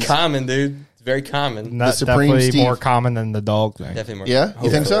Steve saying Haynes. it's common, dude. It's very common. That's Supreme definitely Steve. more common than the dog thing. Definitely more. Yeah? You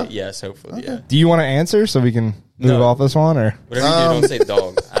think so? Hopefully. Yes, hopefully. Yeah. Do you want to answer so we can move No. off this one, or Whatever you do, don't say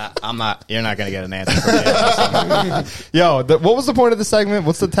dog. I'm not. You're not going to get an answer from me. what was the point of the segment?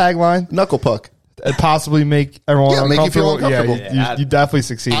 What's the tagline? Knuckle puck. Possibly make everyone Yeah, make you feel uncomfortable. uncomfortable. Yeah, you definitely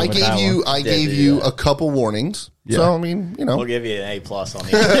succeeded. I with gave that you. one. I gave you a couple warnings. Yeah. So I mean, you know, We'll give you an A+ on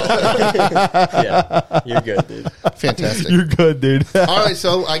the. Yeah. You're good, dude. fantastic. You're good, dude. All right,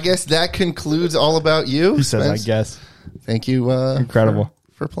 so I guess that concludes all about you. He says, "I Spence. guess." Thank you. Incredible.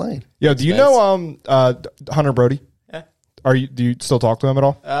 for playing. Yo, do you know Hunter Brody? Yeah. Do you still talk to him at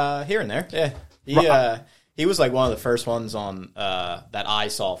all? Here and there, yeah. He was like one of the first ones on that I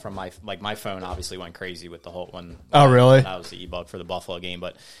saw from my phone. Obviously went crazy with the whole one. Oh, really? That was the e-bug for the Buffalo game,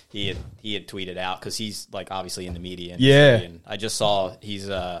 but he had tweeted out because he's like obviously in the media. Yeah. And I just saw he's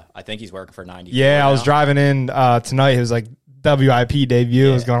I think he's working for 90. Yeah, I was driving in tonight. It was like WIP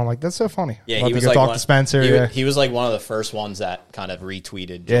debut. I was Yeah. going, I'm like, that's so funny. Yeah, About he to was go like talk one, to Spencer. He, yeah. he was like one of the first ones that kind of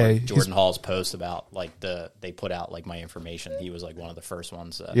retweeted Yeah, Jordan Hall's post about like they put out like my information. He was like one of the first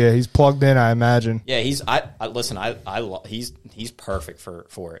ones. That, Yeah, he's plugged in, I imagine. yeah. He's he's perfect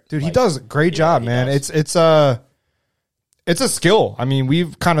for it, Dude, he Like, does a great job, he man. does. It's a skill. I mean,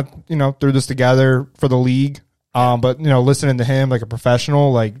 we've kind of, threw this together for the league. But listening to him like a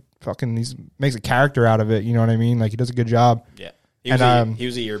professional, like fucking he makes a character out of it, you know what I mean? Like he does a good job. Yeah, And, he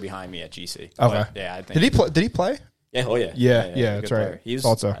was a year behind me at GC. Okay. But, yeah, I think Did he play? Yeah, oh yeah, Yeah, he's a that's good right. player. He was,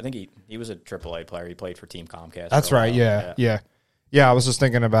 Thought so. I think he was a AAA player. He played for Team Comcast. That's for a right. while. Yeah. Yeah, I was just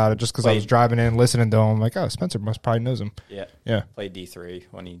thinking about it just because I was Played- driving in, listening to him. Like, oh, Spencer must probably knows him. yeah. Yeah. Played D3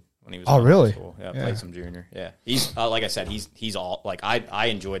 when when he was. Oh, in really? high school. Yeah, Yeah. played some junior. Yeah, he's like I said, he's all like I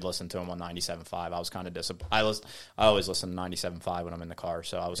enjoyed listening to him on 97.5. I was kind of disappointed. I always listen to 97.5 when I'm in the car,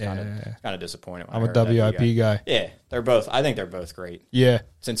 so I was kind of disappointed. When I'm I a heard that WIP guy. Yeah, they're both. I think they're both great. Yeah.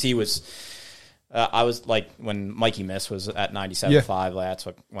 Since he was. I was like when Mikey Miss was at 97.5. That's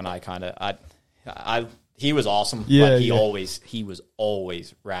when I kind of he was awesome, Yeah, but yeah. he was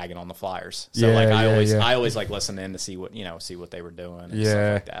always ragging on the Flyers. So Yeah, like yeah. I always like listened in to see what they were doing and Yeah.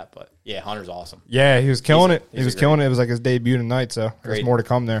 stuff like that. But yeah, Hunter's awesome. Yeah, he was killing it. He he's was a killing it. It was like his debut tonight, so there's Great. more to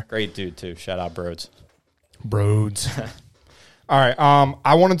come there. Great dude too. Shout out Broads. Broads. All right.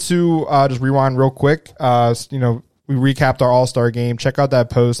 I wanted to just rewind real quick. We recapped our All-Star game. Check out that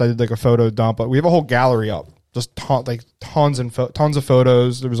post. I did like a photo dump, but we have a whole gallery up. Just tons of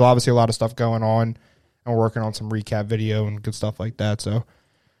photos. There was obviously a lot of stuff going on, and we're working on some recap video and good stuff like that. So,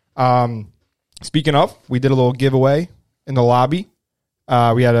 speaking of, we did a little giveaway in the lobby.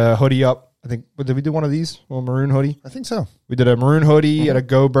 We had a hoodie up. I think, did we do one of these? A little maroon hoodie? I think so. We did a maroon hoodie and a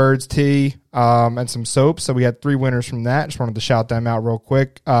Go Birds tee and some soap. So we had 3 winners from that. Just wanted to shout them out real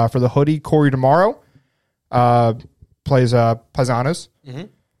quick. For the hoodie, Corey Tomorrow plays Paisanos. Mm-hmm.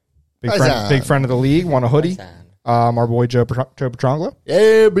 Big friend of the league. Won a hoodie. Our boy Joe Petrangelo.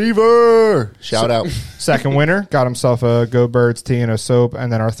 Yeah, Beaver. Shout out. Second winner got himself a Go Birds tee and a soap.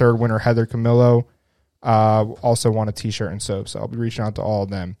 And then our third winner, Heather Camillo, also won a t-shirt and soap. So I'll be reaching out to all of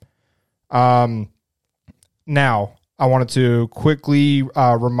them. Now, I wanted to quickly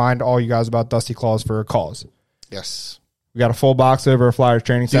remind all you guys about Dusty Claws for a cause. Yes. We got a full box over at Flyers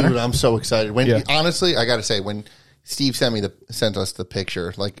Training Center. Dude, I'm so excited. Honestly, I got to say, when Steve sent us the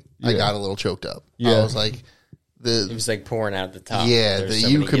picture, like I got a little choked up. Yeah. I was like, It was like pouring out the top. yeah, There's the so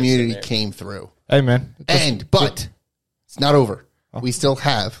U many gifts in community there. came through. Hey, man. But it's not over. We still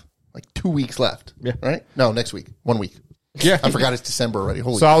have like 2 weeks left. Yeah. Right? No, next week. 1 week. Yeah. I forgot it's December already.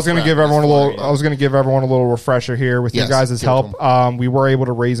 Holy So I was going to crap. give everyone a That's little refresher here with Yes, your guys' give it help. to We were able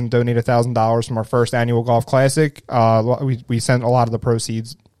to raise and donate $1,000 from our first annual golf classic. We sent a lot of the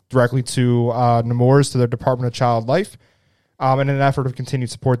proceeds directly to Nemours, to their Department of Child Life. In an effort of continued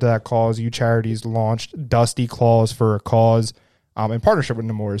support to that cause, U Charities launched Dusty Claws for a Cause in partnership with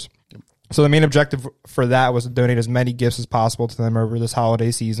Nemours. So the main objective for that was to donate as many gifts as possible to them over this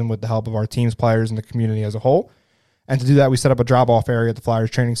holiday season with the help of our teams, players, and the community as a whole. And to do that, we set up a drop-off area at the Flyers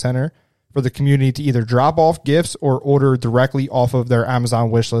Training Center for the community to either drop off gifts or order directly off of their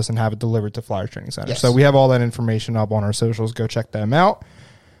Amazon wish list and have it delivered to Flyers Training Center. Yes. So we have all that information up on our socials. Go check them out.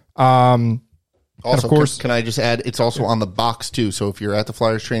 Also, of course- can I just add, it's also on the box too. So if you're at the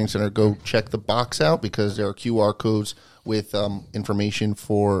Flyers Training Center, go check the box out because there are QR codes with information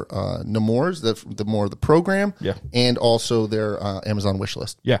for Nemours, the more of the program, Yeah. and also their Amazon wish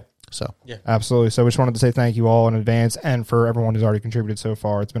list. Yeah. So Absolutely. So we just wanted to say thank you all in advance, and for everyone who's already contributed so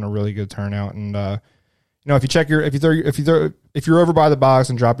far. It's been a really good turnout. And if you're over by the box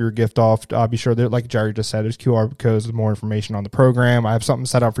and drop your gift off, be sure that, like Jerry just said, there's QR codes with more information on the program. I have something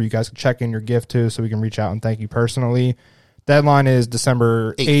set up for you guys to check in your gift to, so we can reach out and thank you personally. Deadline is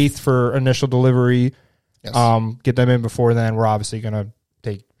December 8th for initial delivery. Yes. Get them in before then. We're obviously going to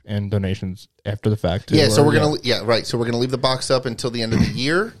take in donations after the fact too. So we're gonna So we're gonna leave the box up until the end of the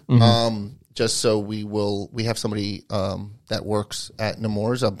year. Just so we have somebody that works at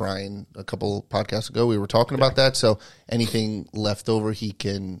Nemours. Brian, a couple podcasts ago, we were talking about that. So anything left over, he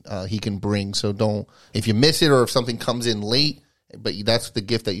can bring. So if you miss it or if something comes in late, but that's the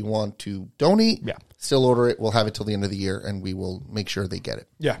gift that you want to donate. Yeah. Still order it. We'll have it till the end of the year, and we will make sure they get it.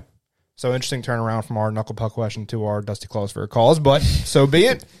 Yeah. So interesting turnaround from our knuckle puck question to our Dusty Claws for a cause, but so be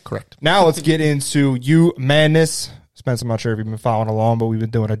it. Correct. Now let's get into you madness. Spence, I'm not sure if you've been following along, but we've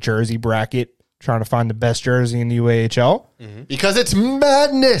been doing a jersey bracket, trying to find the best jersey in the UAHL. Because it's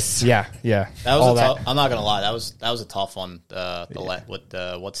madness. Yeah. That was tough. I'm not gonna lie. That was a tough one.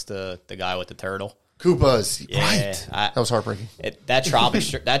 What's the guy with the turtle? Koopas. Yeah, Right. That was heartbreaking. That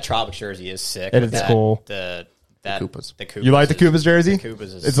tropic jersey is sick. It is cool. The Koopas. The Koopas. You like the Koopas jersey? The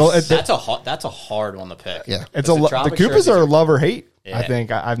Koopas is, that's a hard one to pick. Yeah. The Tropic Koopas jerseys are love or hate. Yeah. I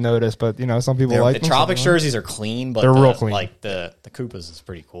think I've noticed, but some people like The them, tropic some don't. jerseys are clean, but They're real clean. Like the Koopas is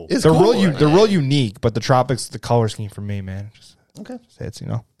pretty cool. It's They're cool, real. right? They're real unique, but the tropics, the color scheme for me, man, just Okay. hits.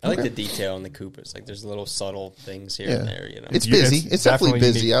 I like the detail in the Koopas. Like there's little subtle things here and there. It's busy. It's definitely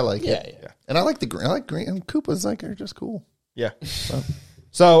busy. unique. I like Yeah, it. yeah. And I like the green. I like green. And Koopas are just cool. Yeah.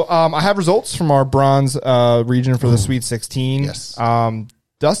 So I have results from our bronze region for the Sweet 16. Yes.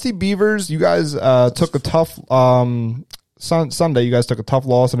 Dusty Beavers, you guys took a tough Sunday. You guys took a tough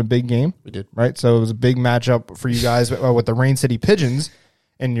loss in a big game. We did. Right. So it was a big matchup for you guys with the Rain City Pigeons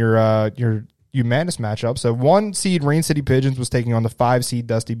in your Madness matchup. So 1 seed Rain City Pigeons was taking on the 5 seed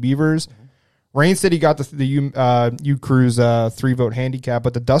Dusty Beavers. Rain City got the U Crew's 3-vote handicap,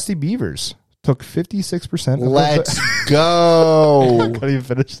 but the Dusty Beavers took 56%. Let's go. Couldn't even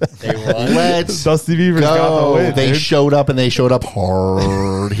finish that. They won. Let's Dusty Beavers got the win. They dude. showed up, and they showed up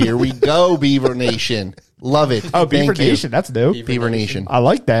hard. Here we go, Beaver Nation. Love it. Oh, Beaver Thank you. Nation. That's dope. Beaver Nation. I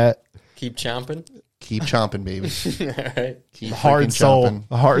like that. Keep chomping. Keep chomping, baby. All right. Keep Heart and freaking soul. chomping.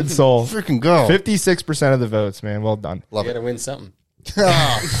 The heart and soul. Freaking go. 56% of the votes, man. Well done. Love You it. got to win something.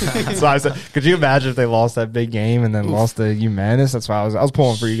 So I said, could you imagine if they lost that big game and then lost to UMass? That's why I was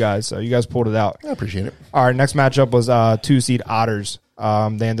pulling for you guys. So you guys pulled it out. I appreciate it. All right, next matchup was 2 seed Otters.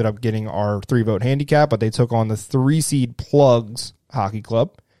 They ended up getting our 3-vote handicap, but they took on the 3 seed Plugs Hockey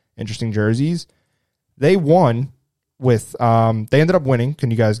Club. Interesting jerseys. They won with they ended up winning. Can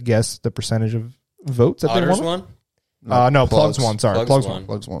you guys guess the percentage of votes that Otters they won? won No, Plugs won. Sorry, Plugs won.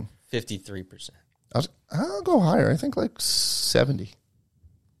 Plugs won. 53%. I'll go higher. I think like 70. You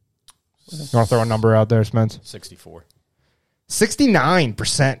want to throw a number out there, Spence? 64.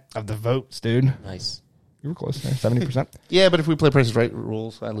 69% of the votes, dude. Nice. You were close there. 70%. Yeah, but if we play Price is Right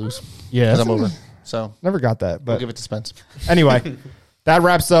rules, I lose. Yeah, 'Cause I'm over. So never got that. we'll But give it to Spence. anyway, that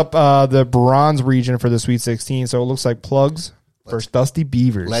wraps up the bronze region for the Sweet 16. So it looks like Plugs versus Dusty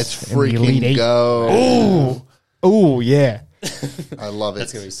Beavers. Let's in the Elite freaking Eight. go. Oh, yeah. I love it.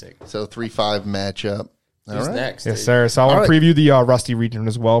 That's going to be sick. So 3-5 matchup. All Who's right. next? Yes, dude? sir. So I want All to right. preview the Rusty region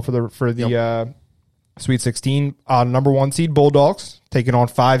as well for the Sweet 16. Number 1 seed Bulldogs taking on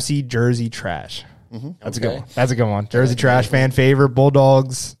 5 seed Jersey Trash. That's a good Okay. one. That's a good one. Jersey Trash fan favorite.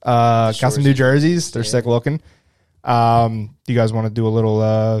 Bulldogs got some new jerseys. They're sick looking. Do you guys want to do a little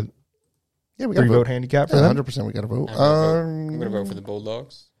Yeah, we got 3-vote vote. handicap for Yeah, them? 100% we got to vote. I'm going to vote for the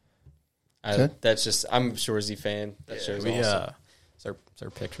Bulldogs. Okay. That's just, I'm a Shorzy fan. That show's We, awesome. is there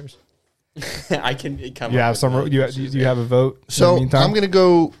pictures? I can come You up have with some. the You pictures, have a vote. in So the meantime?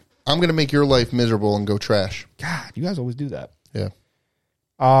 I'm going to make your life miserable and go trash. God, you guys always do that. Yeah.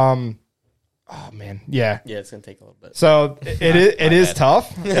 Oh man, yeah. Yeah, it's going to take a little bit. So it is bad.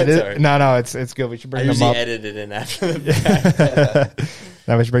 tough. It is, Sorry. no, it's good. We should I bring them usually up. edit it in after the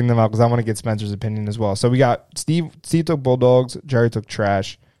No, we should bring them up because I want to get Spencer's opinion as well. So we got Steve took Bulldogs, Jerry took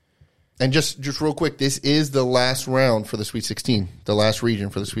Trash. And just real quick, this is the last round for the Sweet 16, the last region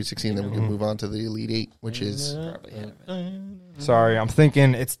for the Sweet 16. Then we can move on to the Elite 8, which is Probably, yeah. Sorry, I'm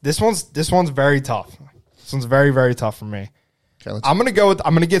thinking this one's very tough. This one's very, very tough for me. okay, let's, I'm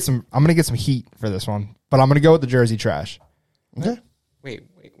gonna get some heat for this one, but I'm gonna go with the Jersey Trash. okay. Wait,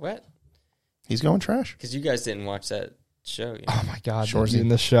 what? He's going trash. Because you guys didn't watch that show. You know? Oh my god, Shorzy. in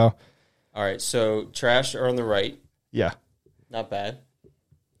this show. All right, so Trash are on the right. Yeah. Not bad.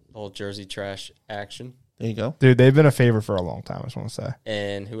 Old Jersey Trash action. There you go. Dude, they've been a favorite for a long time, I just want to say.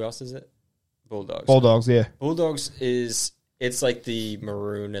 And who else is it? Bulldogs. Bulldogs, yeah. Bulldogs it's like the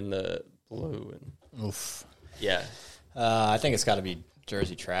maroon and the blue. And Oof. yeah. I think it's got to be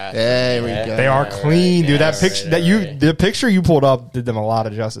Jersey Trash. There we Yeah. go. They are right, clean, dude. yeah, That picture right. the picture you pulled up did them a lot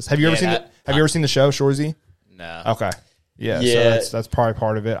of justice. Have you ever Yeah, seen that- Have you ever seen the show, Shorzy? No. Okay. Yeah, Yeah. so that's probably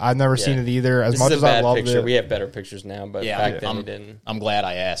part of it. I've never seen it either. As This much is as a I bad love picture. it. We have better pictures now, but Yeah, back then I'm, we didn't. I'm glad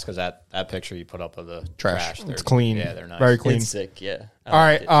I asked because that picture you put up of the Trash. they're- It's clean. Yeah, they're nice. Very clean. It's sick, yeah. I All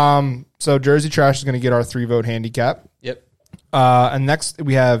like right. it. So Jersey Trash is going to get our 3-vote handicap. Yep. And next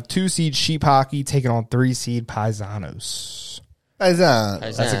we have 2 seed Sheep Hockey taking on 3 seed Paisanos. Paisan.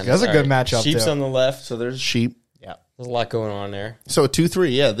 That's a good matchup, Sheep's too. on the left. So there's sheep. Yeah. There's a lot going on there. So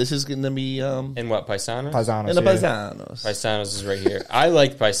 2-3. Yeah, this is going to be And what, Paisanos? Paisanos. in the yeah. Paisanos. Paisanos is right here. I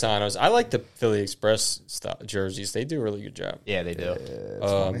like Paisanos. I like the Philly Express jerseys. They do a really good job. Yeah, they do.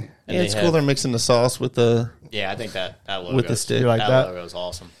 And Yeah, it's they cool. have- They're mixing the sauce with the Yeah, I think that logo with the stick. You like that? logo is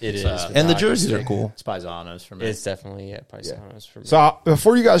awesome. It It's, is. And the Hockey jerseys are stick. cool. It's Paisanos for me. It's definitely Paisanos for me. So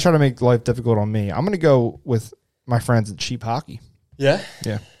before you guys try to make life difficult on me, I'm going to go with my friends at Sheep Hockey. yeah?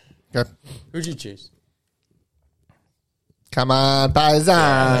 Yeah. Okay. Who'd you choose? Come on,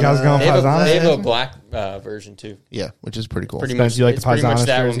 Paisan. You guys going They have, Paisanos? they have a black version too. Yeah, which is pretty cool. Pretty Spence, much, you like it's the pretty much Paisanos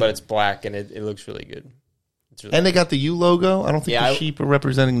that jersey? one, but it's black and it looks really good. It's really And they got the U logo. I don't think Yeah, the I- sheep are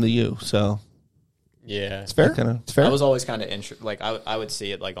representing the U. So yeah. It's fair. kinda- It's fair. I was always kind of interested. Like I would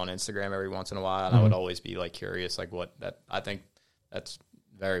see it like on Instagram every once in a while, and I would always be like curious, like what that. I think that's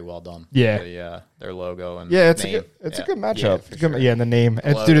very well done. Yeah. Their logo and Yeah, it's name. a good Yeah, matchup. for Good- sure. Yeah, and the name.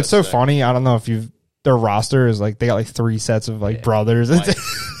 Dude, logo's it's so sick. funny. I don't know if their roster is like they got like 3 sets of like brothers.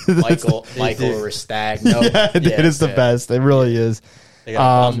 Michael Restagno. It is the best. It really is. They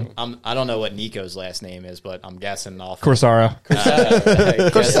got a bunch I don't know what Nico's last name is, but I'm guessing off. Corsaro.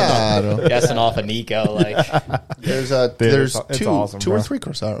 Corsaro. Guessing off of Nico, like There's Dude, there's it's two awesome, or bro. 3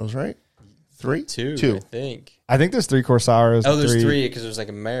 Corsaros, right? 3? Two, 2. I think. I think there's 3 Corsaros. Oh, there's 3 because there's like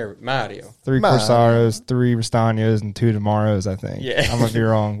a Mario. 3 Corsaros, 3 Rastanios, and 2 Tomorrows, I think. Yeah. I might be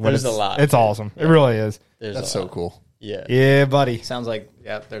wrong. But There's a lot. It's awesome. It really is. That's so cool. Yeah. Yeah, buddy. Sounds like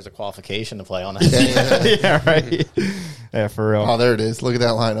there's a qualification to play on that. Yeah, right. Yeah, for real. Oh, there it is. Look at that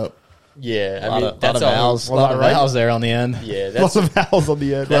lineup. Yeah, A I lot mean of that's vowels. A all. lot of vowels there on the end. Yeah, Lots that's. of vowels on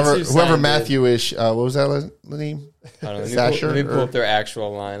the end. That's Whoever, who whoever signed Matthew is, what was that name? I don't know. Thatcher, Let me pull or- up their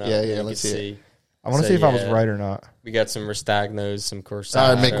actual lineup. Yeah, You let's can see it. I want to So, see if I was yeah. right or not. We got some Rastagnos, some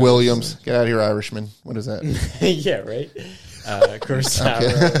Corsaros. Mick Williams. Get out of here, Irishman. What is that? Yeah, right.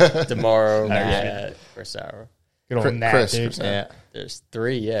 Corsaro, Demaro, Matt, Corsaro. Good old Nat, Chris. dude. Chris. Yeah. There's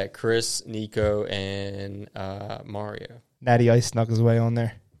 3, yeah. Chris, Nico, and Mario. Natty Ice snuck his way on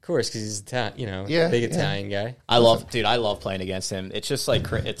there. Of course, because he's Italian, Yeah, big yeah. Italian guy. I love playing against him. It's just like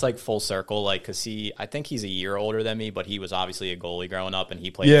it's like full circle, like because I think he's a year older than me, but he was obviously a goalie growing up, and he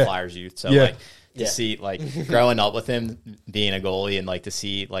played Yeah. Flyers youth. So Yeah. like to see like growing up with him being a goalie, and like to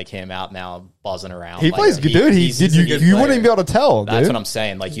see like him out now buzzing around. He like, plays good, dude. he's Did a you good wouldn't player. even be able to tell, dude. That's what I'm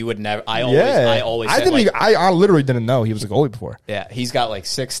saying. Like you would never. I Yeah, always. I said, didn't. like, Even, I literally didn't know he was a goalie before. yeah, he's got like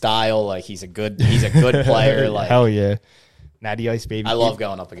sick style. Like he's a good player. Like Hell yeah, Natty Ice baby. I love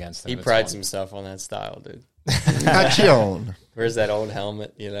going up against him. He It's prides fun. himself on that style, dude. Action. Where's that old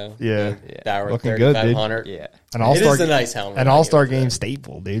helmet, Yeah. The Dower Looking good, dude. 3500. Yeah, An It all-star. is a nice helmet. An all-star game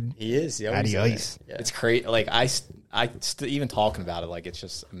staple, dude. He is. He Natty always is. Ice. Yeah. it's crazy. Like even talking about it, like it's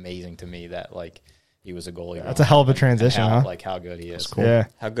just amazing to me that like he was a goalie. That's a hell of a transition, how, huh? Like how good he is. Cool. Yeah.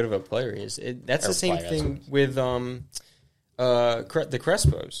 How good of a player he is. That's Or the same player, thing with the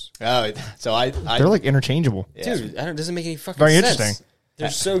Crespos. Oh, so I They're like interchangeable. yeah. Dude, it doesn't make any fucking Very sense. interesting. They're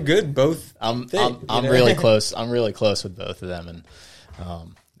so good, both. I'm you know? really close. I'm really close with both of them,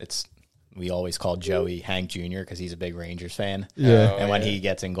 and we always call Joey Hank Jr. because he's a big Rangers fan. Yeah. and when yeah. he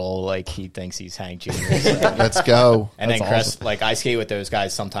gets in goal, like he thinks he's Hank Jr. Let's go. And then That's Chris, awesome. like I skate with those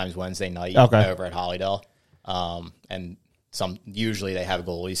guys sometimes Wednesday night Okay. over at Hollydale, and usually they have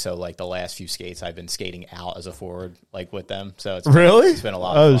goalies. So like the last few skates, I've been skating out as a forward, like with them. So it's Really? it's been a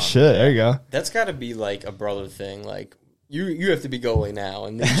lot. Of Oh fun. shit! There you go. That's got to be like a brother thing. Like you have to be goalie now,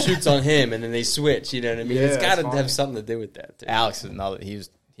 and then he shoots on him, and then they switch. You know what I mean? Yeah, it's got to that's have fine. something to do with that. Too. Alex is another. He was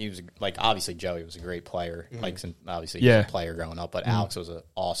like obviously Joey was a great player. Like obviously he Yeah. was a player growing up, but Alex was an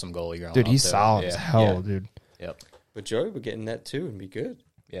awesome goalie growing Dude, up. he's too. solid Yeah. as hell, Yeah. dude. Yep. But Joey would get in that too and be good.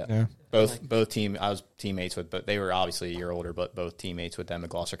 Yeah. Yeah. Both team. I was teammates with, but they were obviously a year older. But both teammates with them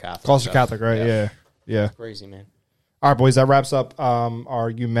at Gloucester Catholic. Gloucester so, Catholic, right? Yeah. Crazy man. All right, boys, that wraps up our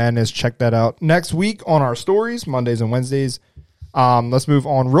You Madness. Check that out next week on our stories, Mondays and Wednesdays. Let's move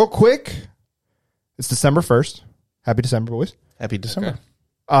on real quick. It's December 1st. Happy December, boys. Happy December.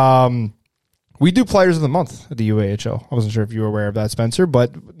 We do Players of the Month at the UAHL. I wasn't sure if you were aware of that, Spencer,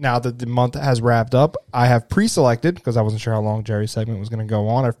 but now that the month has wrapped up, I have pre-selected, because I wasn't sure how long Jerry's segment was going to go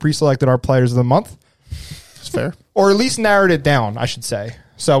on, I've pre-selected our Players of the Month. It's fair. Or at least narrowed it down, I should say.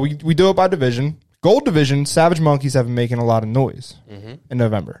 So we do it by division. Gold division, Savage Monkeys have been making a lot of noise in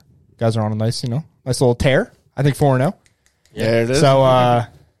November. Guys are on a nice little tear. I think 4-0. There it is. So I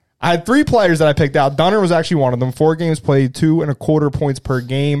had 3 players that I picked out. Dunner was actually one of them. 4 games played, 2.25 points per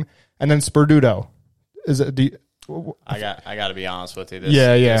game. And then Sperduto. Is it I got to be honest with you.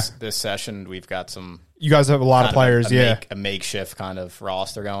 This session we've got some. you guys have a lot of players, a makeshift kind of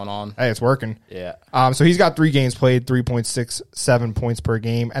roster going on. Hey, it's working. Yeah. So he's got 3 games played, 3.67 points per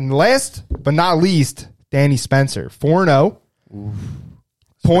game. And last but not least, Danny Spencer, 4-0,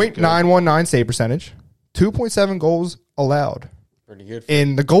 .919 save percentage, 2.7 goals allowed Pretty good.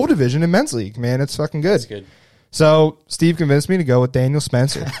 in the gold division in men's league. Man, it's fucking good. That's good. So Steve convinced me to go with Daniel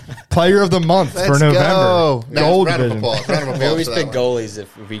Spencer, player of the month for Let's November. go. Gold Round of division. applause. Round of applause We always for that pick one. goalies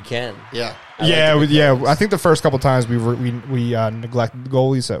if we can. Yeah. Yeah. I think the first couple times we neglected the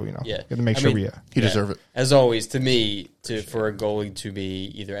goalies, so Yeah. got to make I sure mean, we. You deserve it. As always, to me, for a goalie to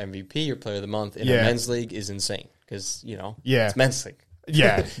be either MVP or Player of the Month in a Yeah. men's league is insane because Yeah. it's men's league.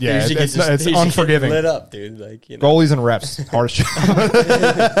 Yeah, They usually get it's they usually get unforgiving. lit up, dude. Like Goalies and refs, hardest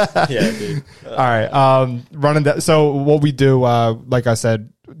job. yeah, dude. All right, running that. So what we do, like I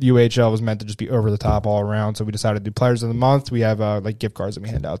said, UHL was meant to just be over the top all around. So we decided to do Players of the Month. We have like gift cards that we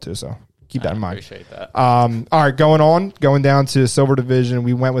hand out too. So keep that in mind. Appreciate that. All right, going down to Silver Division,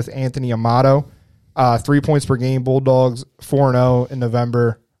 we went with Anthony Amato, 3 points per game. Bulldogs 4-0 in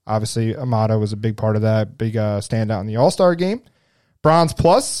November. Obviously, Amato was a big part of that, big standout in the All-Star game. Bronze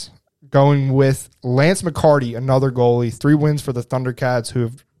Plus, going with Lance McCarty, another goalie. 3 wins for the Thundercats, who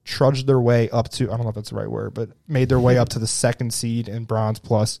have trudged their way up to, I don't know if that's the right word, but made their way up to the 2nd seed in Bronze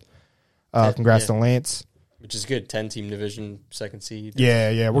Plus. Congrats to Lance. which is good. 10-team division, second seed.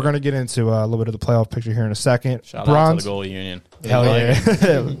 Yeah. We're going to get into a little bit of the playoff picture here in a second. Shout out to the goalie union. Hell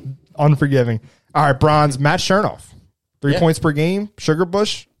yeah. Unforgiving. All right, bronze, Matt Chernoff. 3 points per game. Sugar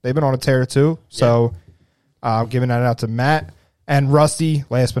Bush, they've been on a tear too. So giving that out to Matt. And Rusty,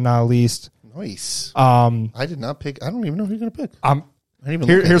 last but not least. Nice. I did not pick. I don't even know who you're going to pick.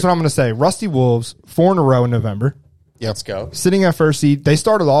 Here's what I'm going to say. Rusty Wolves, 4 in a row in November. Yep. Let's go. Sitting at first seed. They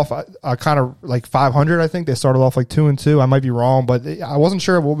started off kind of like 500, I think. They started off like 2-2. I might be wrong, but I wasn't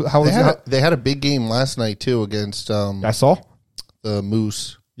sure how they had a big game last night, too, against I saw the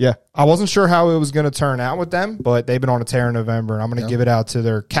Moose. Yeah. I wasn't sure how it was going to turn out with them, but they've been on a tear in November, and I'm going to give it out to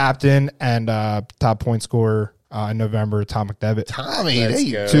their captain and top point scorer in November, Tom McDevitt. Tommy, there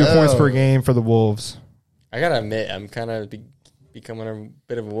you go. 2 points per game for the Wolves. I got to admit, I'm kind of becoming a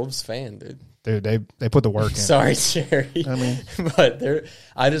bit of a Wolves fan, dude. Dude, they put the work in. Sorry, Jerry. I mean, but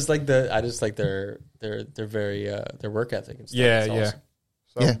I just like their very their work ethic and stuff. Yeah, It's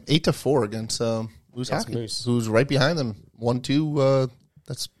yeah. awesome. 8-4 against Moose Hockey, Moose. who's right behind them. 1-2.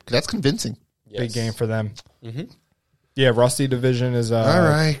 That's convincing. Yes. Big game for them. Mm-hmm. Yeah, Rusty division is. All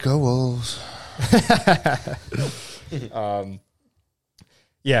right, go Wolves.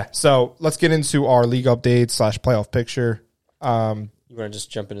 Yeah, so let's get into our league update / playoff picture. You want to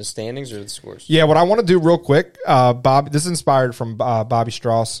just jump into standings or the scores? Yeah, what I want to do real quick, Bob. This is inspired from Bobby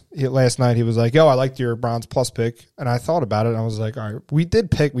Strauss. Last night he was like, "Yo, I liked your bronze plus pick," and I thought about it. And I was like, "All right,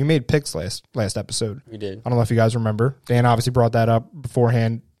 we made picks last episode. We did. I don't know if you guys remember. Dan obviously brought that up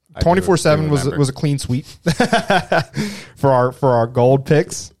beforehand. 24/7 was a clean sweep for our gold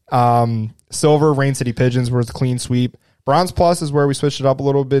picks. Silver, Rain City Pigeons was a clean sweep. Bronze plus is where we switched it up a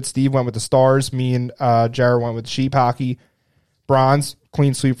little bit. Steve went with the Stars. Me and Jared went with Sheep Hockey. Bronze,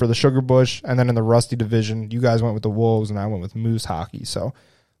 clean sweep for the Sugar Bush. And then in the Rusty division, you guys went with the Wolves, and I went with Moose Hockey. So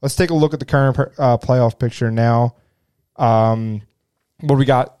let's take a look at the current playoff picture now. What we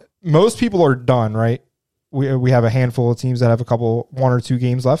got? Most people are done, right? We have a handful of teams that have 1 or 2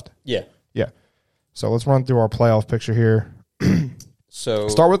 games left. Yeah. Yeah. So let's run through our playoff picture here. So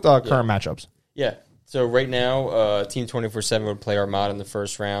Start with current matchups. Yeah. So right now, Team 24/7 would play Armada in the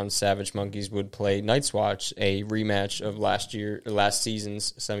first round. Savage Monkeys would play Night's Watch, a rematch of last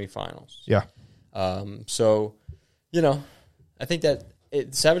season's semifinals. Yeah. So, I think that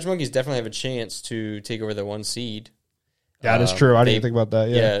Savage Monkeys definitely have a chance to take over the 1 seed. That is true. I didn't think about that.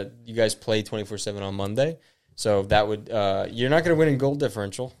 Yeah. You guys play 24/7 on Monday, so that would you're not going to win in goal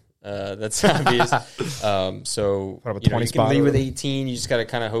differential. That's obvious. So a 20 you can spot lead with or- 18. You just got to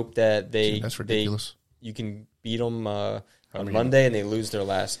kind of hope that That's ridiculous. you can beat them on Monday and they lose their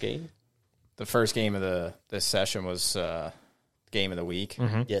last game. The first game of this session was game of the week.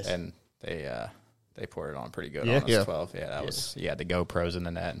 Yes, And they poured it on pretty good Yeah. on us. Yeah. 12. Yeah, that was you had the GoPros in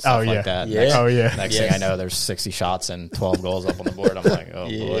the net and stuff yeah. like that. Yeah. Next thing I know, there's 60 shots and 12 goals up on the board. I'm like, oh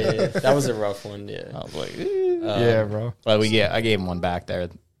boy. that was a rough one. Yeah, I was like, Yeah, bro. but I gave him one back there.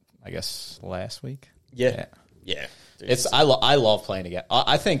 I guess last week. yeah. I love playing again.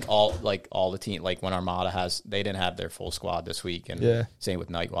 I think all the team, like when Armada they didn't have their full squad this week, and same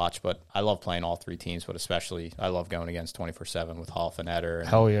with Night Watch. But I love playing all 3 teams, but especially I love going against 24/7 with Hoff and Eder and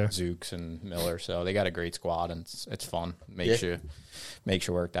Hell yeah. Zooks and Miller. So they got a great squad, and it's fun. Makes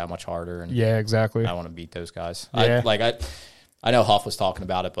you work that much harder. And Yeah, exactly. I want to beat those guys. Yeah. I know Huff was talking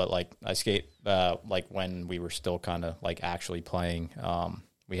about it, but I skate when we were still kind of actually playing.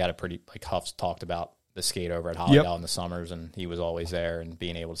 We had a pretty Huff's talked about the skate over at Holydale in the summers, and he was always there and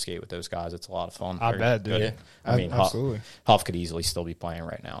being able to skate with those guys. It's a lot of fun. I bet, dude. Yeah. I mean, absolutely. Huff could easily still be playing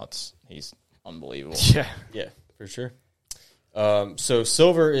right now. He's unbelievable. Yeah, for sure. So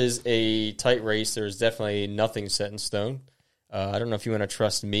silver is a tight race. There's definitely nothing set in stone. I don't know if you want to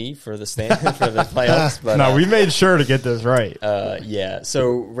trust me for the for the playoffs, but No, we made sure to get this right. yeah. So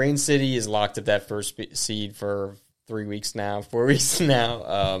Rain City is locked at that first seed for 4 weeks now.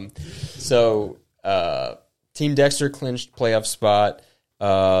 So Team Dexter clinched playoff spot.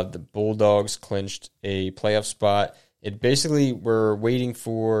 The Bulldogs clinched a playoff spot. It basically we're waiting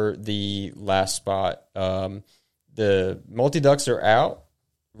for the last spot. The Multi-Ducks are out,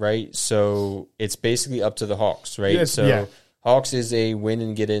 right? So it's basically up to the Hawks, right? Yes, so yeah. Hawks is a win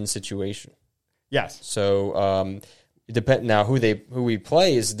and get in situation. Yes. So it depend now who we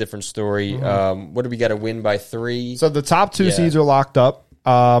play is a different story. What do we got to win by 3? So the top 2 seeds are locked up.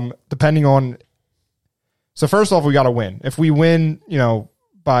 Depending on. So first off, we got to win. If we win,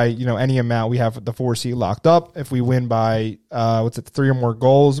 by any amount, we have the 4 seed locked up. If we win by 3 or more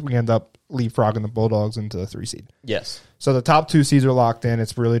goals, we end up leapfrogging the Bulldogs into the 3 seed. Yes. So the top 2 seeds are locked in.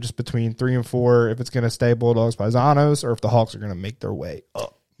 It's really just between 3 and 4 if it's going to stay Bulldogs Paisanos or if the Hawks are going to make their way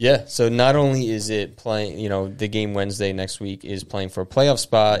up. Yeah, so not only is it playing, the game Wednesday next week is playing for a playoff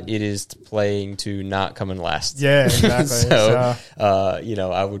spot, it is playing to not come in last. Yeah, exactly. So,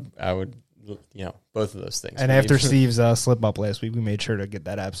 I would, both of those things. And after Steve's slip up last week, we made sure to get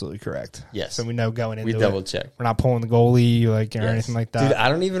that absolutely correct. Yes. So we know going into we double check. We're not pulling the goalie or anything like that. Dude, I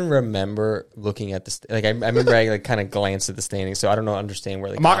don't even remember looking at the I remember I kind of glanced at the standings, so I don't understand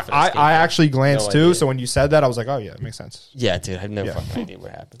where the confidence came from. I actually glanced No too, idea. so when you said that, I was like, oh yeah, it makes sense. Yeah, dude, I have no fucking idea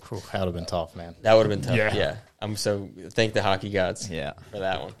what happened. Whew, that would have been tough, man. That would have been tough. Yeah. Yeah. I'm so thank the hockey gods for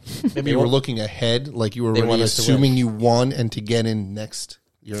that one. Maybe you were looking ahead, like you were They already want us to assuming you won and to get in next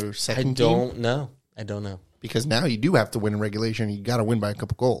your second game. I don't know. Because now you do have to win in regulation. You got to win by a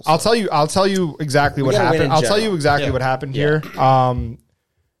couple goals. I'll tell you exactly what gotta win happened. in I'll tell you general. exactly what happened here.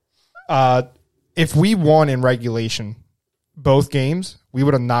 If we won in regulation both games, we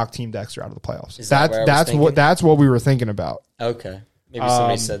would have knocked Team Dexter out of the playoffs. Is that where I was thinking? That's what we were thinking about. Okay. Maybe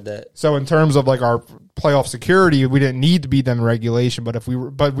somebody said that. So in terms of like our playoff security, we didn't need to beat them in regulation, but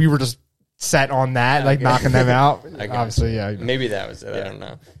we were just set on that, knocking them out. I got Obviously, you. yeah. Maybe that was it. I don't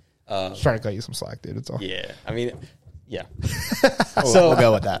know. Just trying to cut you some slack, dude. It's all. Yeah. I mean, yeah. So we'll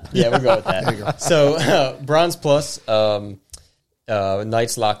go with that. Yeah, we'll go with that. So, Bronze Plus,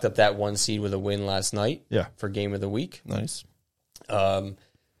 Knights locked up that 1 seed with a win last night for Game of the Week. Nice.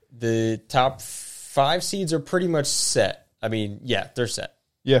 The top 5 seeds are pretty much set. I mean, yeah, they're set.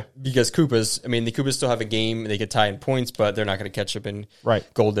 Yeah. Because the Koopas still have a game. They could tie in points, but they're not going to catch up in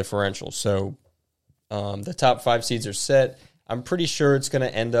goal differential. So, the top 5 seeds are set. I'm pretty sure it's going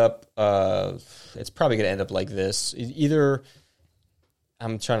to end up, it's probably going to end up like this. Either,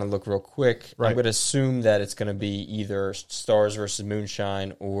 I'm trying to look real quick. I'm going to assume that it's going to be either Stars versus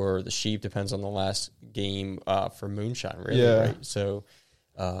Moonshine or the Sheep, depends on the last game for Moonshine, really, right? So,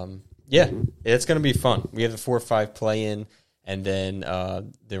 it's going to be fun. We have the 4-5 play-in, and then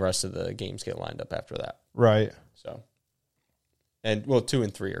the rest of the games get lined up after that. Right. So, 2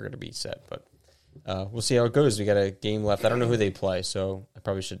 and 3 are going to be set, but we'll see how it goes. We got a game left. I don't know who they play, so I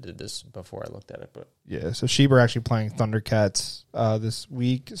probably should have did this before I looked at it. But yeah, so Sheep are actually playing Thundercats this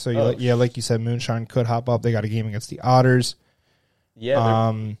week. So like you said, Moonshine could hop up. They got a game against the Otters. Yeah,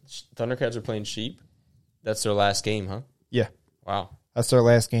 Thundercats are playing Sheep. That's their last game, huh? Yeah. Wow. That's their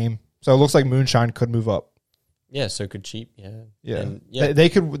last game. So it looks like Moonshine could move up. Yeah, so could Sheep. Yeah. Yeah. And, They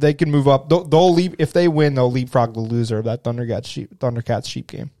could move up. They'll leap if they win. They'll leapfrog the loser of that Thundercats Sheep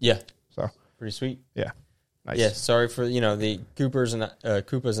game. Yeah. So pretty sweet. Yeah. Nice. Yeah, sorry for the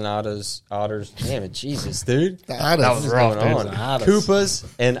Koopas and Otters. Damn it, Jesus, dude. That was rough, dude. Koopas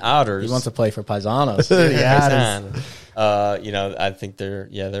and Otters. He wants to play for Paisanos. I think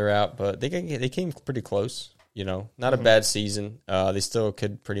they're out, but they came pretty close. Not a bad season. They still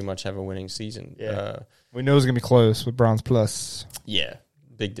could pretty much have a winning season. Yeah. We know it's gonna be close with Bronze Plus. Yeah,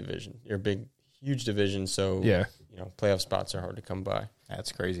 big division. You're a huge division, so playoff spots are hard to come by.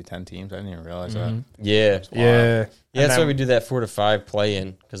 That's crazy. 10 teams. I didn't even realize that. Yeah, Yeah. that's why we do that 4 to 5 play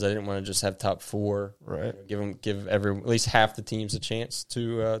in, because I didn't want to just have top 4. Right. Give at least half the teams a chance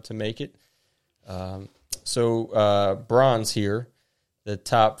to make it. So bronze here, the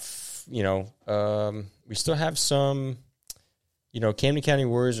top. We still have some. Camden County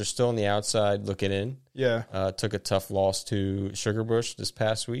Warriors are still on the outside looking in. Yeah. Took a tough loss to Sugar Bush this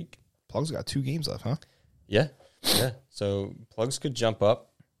past week. Plugs got 2 games left, huh? Yeah. Yeah. So Plugs could jump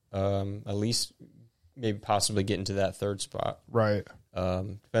up, at least maybe possibly get into that 3rd spot. Right.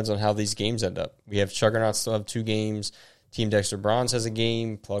 Depends on how these games end up. We have Chuggernauts still have 2 games. Team Dexter Bronze has a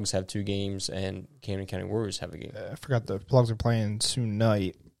game. Plugs have 2 games, and Camden County Warriors have a game. I forgot the Plugs are playing soon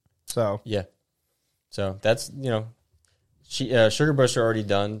night. So yeah. So that's Sugar Bush are already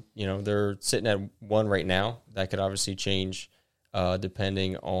done. They're sitting at 1 right now. That could obviously change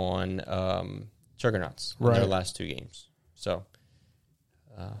depending on Juggernauts in their last 2 games. So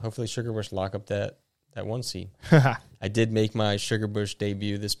hopefully Sugar Bush lock up that 1 seed. I did make my Sugar Bush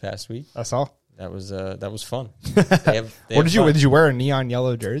debut this past week. That's all. That was fun. Did you wear a neon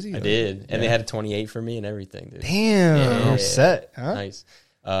yellow jersey? I did, and they had a 28 for me and everything. Dude. Damn, you're set. Huh? Nice.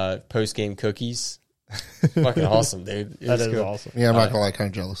 Post game cookies. Fucking awesome, dude. That is cool. Awesome. Yeah, I'm not gonna lie, kind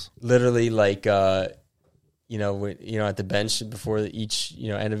of jealous. Literally, like at the bench before each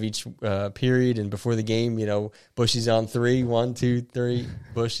end of each period and before the game, Bushy's on 3, 1, 2, 3,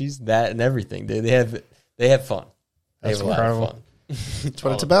 Bushy's that and everything. Dude, they have fun. They have a lot of fun. That's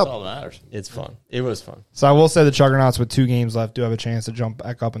what it's about. That's all that matters. It's fun. It was fun. So I will say the Juggernauts with 2 games left do have a chance to jump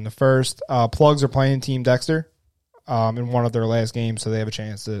back up in the 1st. Plugs are playing Team Dexter in one of their last games, so they have a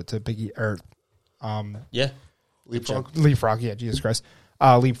chance to leapfrog. Yeah, Jesus Christ,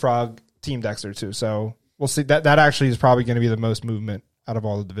 leapfrog Team Dexter too. So we'll see. That actually is probably going to be the most movement out of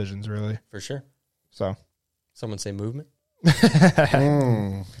all the divisions, really. For sure. So, Someone say movement.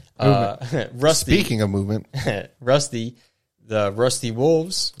 Mm. Rusty. Speaking of movement, Rusty, the Rusty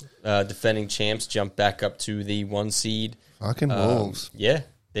Wolves, defending champs, jumped back up to the 1 seed. fucking Wolves. Yeah,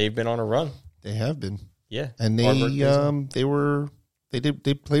 they've been on a run. They have been. Yeah, And Hard work pays off.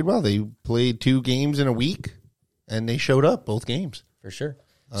 they played well. They played 2 games in a week, and they showed up both games. For sure.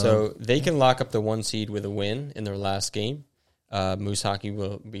 So they can lock up the 1 seed with a win in their last game. Moose Hockey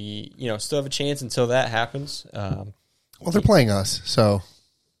will be, still have a chance until that happens. Well, they're playing us, so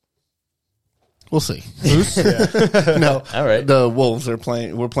we'll see. No, All right. the Wolves are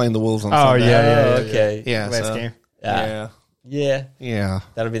playing. We're playing the Wolves on oh Sunday. yeah, Okay. yeah. Last So, game. yeah, Yeah.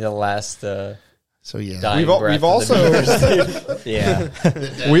 That'll be the last So yeah, dying We've breath also of the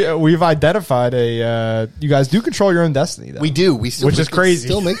Yeah. we've identified you guys do control your own destiny, though. we do. We still, Which is can crazy.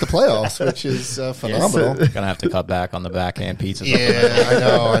 Still make the playoffs, which is phenomenal. Gonna have to cut back on the backhand pizzas.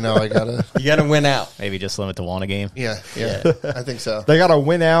 Yeah, I know. I gotta. You got to win out. Maybe just limit to 1 a game. Yeah, I think so. They got to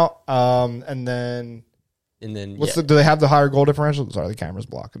win out, and then And then, do they have the higher goal differential? Sorry, the camera's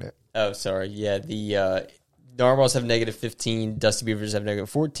blocking it. oh, sorry. Yeah, the Narwhals have -15. Dusty Beavers have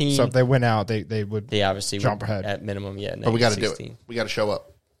 -14. So if they win out, they would. They obviously Jump would, ahead. at minimum, But we got to do -16. it. We got to show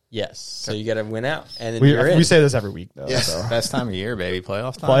up. Yes. So you got to win out, and then We, you're in. we say this every week, though. Yes. So. Best time of year, baby.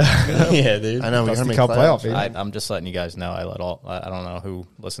 Playoff time. yeah, dude. I know we got to Dusty make Cup playoff, playoffs. baby. I'm just letting you guys know. I don't know who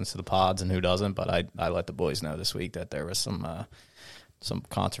listens to the pods and who doesn't, but I let the boys know this week that there was some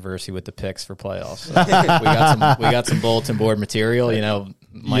controversy with the picks for playoffs. So we got some bulletin board material.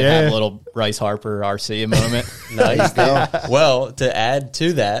 Might have a little Bryce Harper RC moment. Nice. Well, to add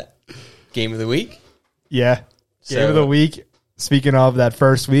to that, game of the week. Yeah. So- Game of the week. Speaking of that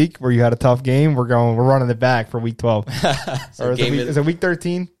first week where you had a tough game, we're running it back for week 12. Or is it week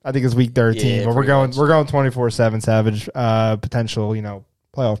 13? I think it's week 13. Yeah, but we're pretty going much. 24/7 Savage potential,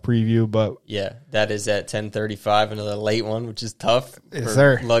 playoff preview, but Yeah, that is at 10:35. Another late one, which is tough Yes, for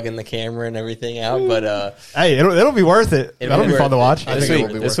sir. lugging the camera and everything out. But hey, it'll be worth it. It'll That'll be be fun to worth watch. I This think it will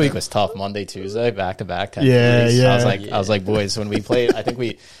be week, this worth week it. was tough. Monday, Tuesday, back to back. Yeah, yeah. I was like, boys, when we played, I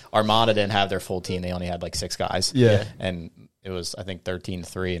think Armada didn't have their full team. They only had like 6 guys. Yeah. And it was, I think,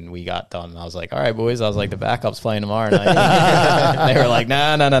 13-3, and we got done. And I was like, all right, boys. I was like, the backup's playing tomorrow night. They were like,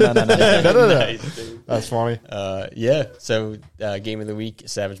 no. That's funny. yeah, so game of the week: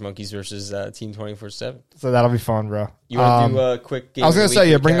 Savage Monkeys versus Team 24/7. So that'll be fun, bro. You want to do a quick game? I was going gonna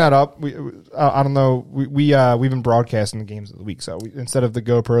to say, bring that up. I don't know. We've been broadcasting the games of the week, so instead of the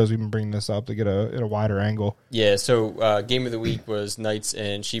GoPros, we've been bringing this up to get a wider angle. Yeah, so game of the week was Knights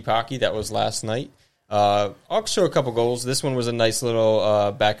and Sheep Hockey. That was last night. I'll show a couple goals. This one was a nice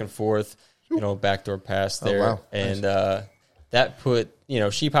little back and forth, backdoor pass there. wow. And that put,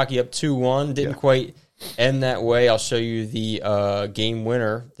 Sheep Hockey up 2-1. Didn't quite end that way. I'll show you the game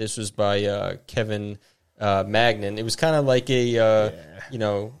winner. This was by Kevin Magnan. It was kind of like kind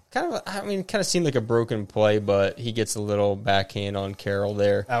of seemed like a broken play, but he gets a little backhand on Carroll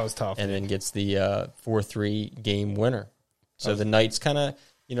there. That was tough. And then gets the 4-3 game winner. So the Knights kind of,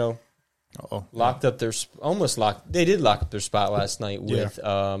 locked up they did lock up their spot last night with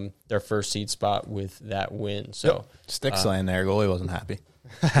their first seed spot with that win. So Sticks laying there. Goalie wasn't happy.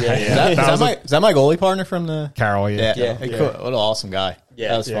 yeah. Is that my goalie partner from the Carroll, Yeah. Hey, cool. What an awesome guy. Yeah.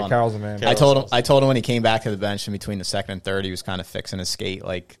 That was yeah, fun. Carroll's a man. I told him when he came back to the bench in between the second and third, he was kind of fixing his skate,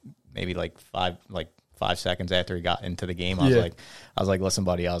 maybe 5 seconds after he got into the game. I was like, listen,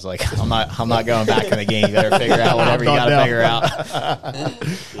 buddy, I'm not going back in the game. You better figure out whatever you got to figure out.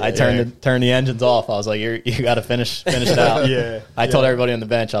 I turned the engines off. I was like, you got to finish it out. I told everybody on the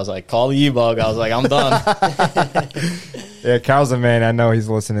bench, I was like, call the U-Bug. I was like, I'm done. Yeah, Carl's a man. I know he's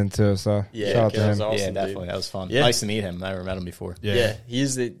listening too. So Yeah, shout out to Carl's him. awesome. Yeah, dude. definitely. That was fun. Yeah. Nice to meet him. I never met him before. Yeah,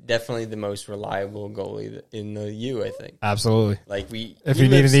 he's definitely the most reliable goalie in the U, I think. Absolutely. If you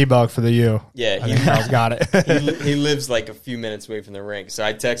need an e-bug for the U, Yeah, I think Carl's got it. he lives like a few minutes away from the rink. So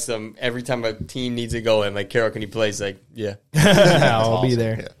I text him every time a team needs a goal. I'm like, Carol, can you play? He's like, yeah. I'll be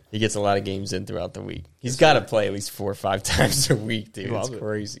there. Yeah. He gets a lot of games in throughout the week. He's got to play at least 4 or 5 times a week, dude. It's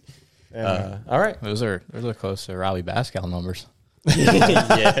crazy. All right. Those are close to Robbie Bascal numbers.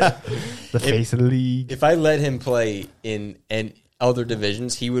 Yeah. The face of the league. If I let him play in other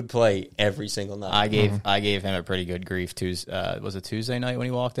divisions, he would play every single night. I gave him a pretty good grief Tuesday. Was it Tuesday night when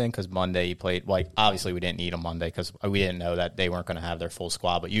he walked in? Because Monday he played. Obviously we didn't need him Monday because we didn't know that they weren't going to have their full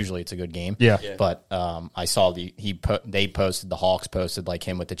squad. But usually it's a good game. Yeah. But I saw they posted, the Hawks posted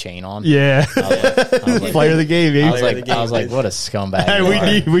him with the chain on. Yeah. I was like, Player of the game, baby. I was like, what a scumbag!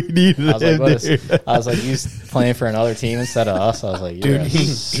 Hey, we need I was like, him, I was like, he's playing for another team instead of us. I was like, Dude,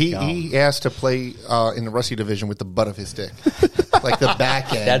 he asked to play in the Rusty division with the butt of his stick. like the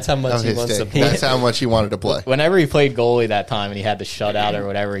back end. That's how much of he his wants stick. to play. That's how much he wanted to play. Whenever he played goalie that time and he had the shutout or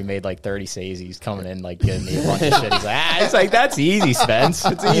whatever, he made like 30 saves. He's coming in like giving me a bunch of shit. He's like, it's like that's easy, Spence.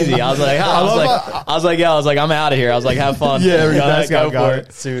 It's easy. I was like, I'm out of here. I was like, have fun. Yeah, that's go got for it.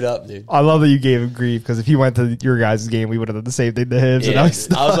 it. Suit up, dude. I love that you gave him grief because if he went to your guys' game, we would have done the same thing to him. So Yeah,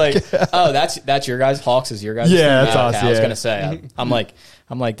 now I was like, oh, that's your guys. Hawks is your guys. Yeah, that's team? us, I was yeah. gonna say, I'm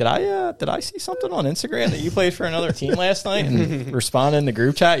like, did I see something on Instagram that you played for another team last night and responded in the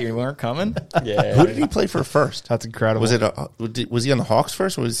group chat you weren't coming? Yeah. Who did he play for first? that's incredible. Was it? Was he on the Hawks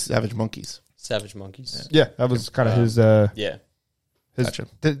first, or was it Savage Monkeys? Savage Monkeys. Yeah, that was kind of his. Yeah. Gotcha.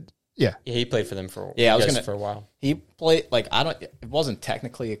 Yeah, Yeah, he played for them for for a while. He played like it wasn't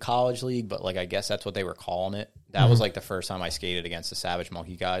technically a college league, but like I guess that's what they were calling it. That was like the first time I skated against the Savage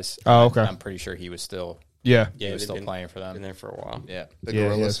Monkey guys. Oh, okay. I'm pretty sure he was still yeah. Yeah, was they've still playing for them. Been there for a while. Yeah. The Yeah,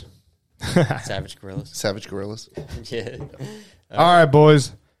 Gorillas. Savage Gorillas. Savage Gorillas. Yeah. All right,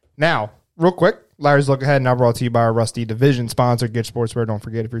 boys. Now, real quick, Larry's Look Ahead now brought to you by our Rusty Division sponsor, Get Sportswear. Don't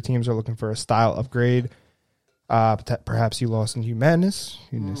forget, if your teams are looking for a style upgrade, perhaps you lost in Madness,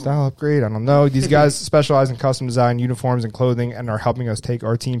 you need a style upgrade. I don't know. These guys specialize in custom design uniforms and clothing and are helping us take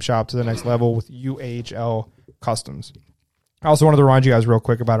our team shop to the next level with UAHL Customs. I also wanted to remind you guys real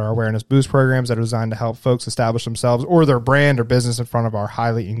quick about our awareness boost programs that are designed to help folks establish themselves or their brand or business in front of our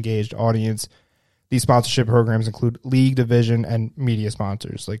highly engaged audience. These sponsorship programs include league, division, and media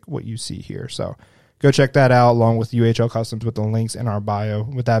sponsors, like what you see here. So go check that out along with UHL Customs with the links in our bio.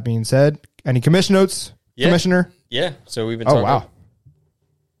 With that being said, any commission notes, Commissioner? Yeah. So we've been Oh, talking wow.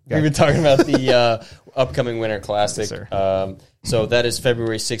 We've been talking about the upcoming Winter Classic. Yes, So that is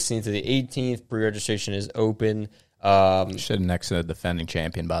February 16th to the 18th. Pre-registration is open. Should have next to the defending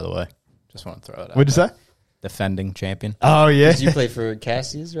champion, by the way. Just want to throw it out. What'd you say? Defending champion. Oh, yeah. You play for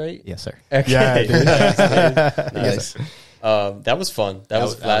Cassius, right? Yes, sir. Okay. Yeah, I did. Nice. That was fun. That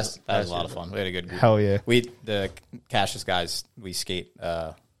was that was a lot of fun. We had a good group. Hell yeah. The Cassius guys, we skate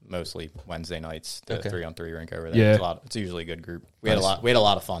mostly Wednesday nights, the 3-on-3 rink over there. Yeah. It's usually a good group. We had a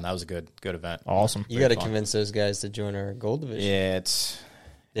lot of fun. That was a good event. Awesome. You got to convince those guys to join our gold division. Yeah,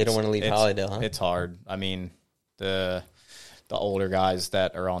 They don't want to leave Hollydale, huh? It's hard. I mean, the older guys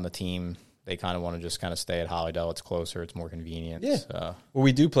that are on the team, they kind of want to just kind of stay at Hollydale. It's closer. It's more convenient. Yeah. So. Well,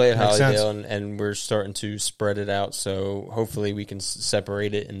 we do play at Makes Hollydale, and we're starting to spread it out. So hopefully we can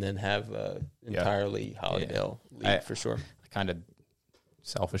separate it and then have entirely Hollydale league for sure. I kind of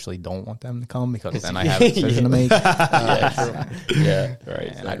selfishly don't want them to come because then I have a decision to make. Yeah,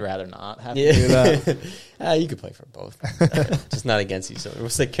 right. And I'd rather not have to do that. You could play for both, just not against each other. We'll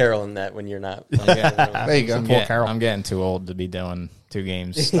stick Carol in that when you're not. There you go. I'm getting too old to be doing two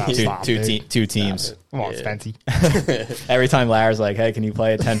games, two teams. Come on, Spency. Every time Larry's like, "Hey, can you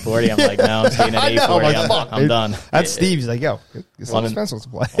play at 10:40?" I'm like, "No, I'm skating at 8:40. I'm done." That's Steve. He's like, yo, One and- Spencer wants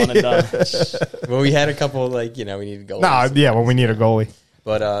to play. One and done. Well, we had a couple we needed goals. Nah, yeah, well, we need a goalie.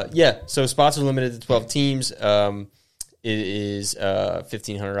 But so spots are limited to 12 teams. It is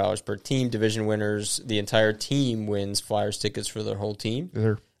 $1,500 per team. Division winners, the entire team wins Flyers tickets for their whole team.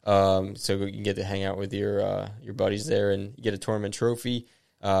 Sure. So you can get to hang out with your buddies there and get a tournament trophy.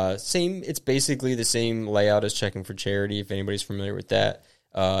 It's basically the same layout as checking for charity. If anybody's familiar with that,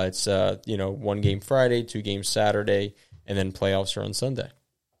 it's 1 game Friday, 2 games Saturday, and then playoffs are on Sunday.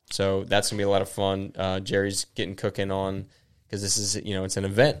 So that's gonna be a lot of fun. Jerry's getting cooking on because this is it's an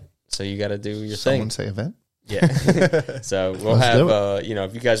event, so you got to do your Someone thing. say event. Yeah. So we'll have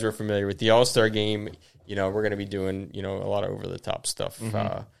if you guys were familiar with the All-Star game, we're going to be doing a lot of over the top stuff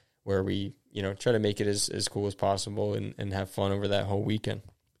where we try to make it as cool as possible and have fun over that whole weekend.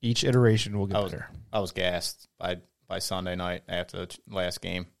 Each iteration will get better. I was gassed by Sunday night after the last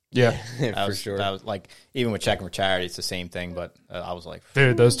game. Yeah. For sure. That was like, even with checking for charity, it's the same thing, but I was like,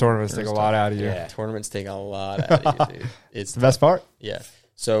 Dude, those tournaments take a lot out of you. Yeah. Tournaments take a lot out of you, dude. It's The best part? Yeah.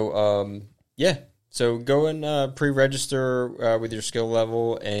 So So go and pre-register with your skill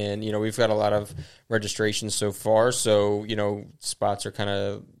level, and we've got a lot of registrations so far. So spots are kind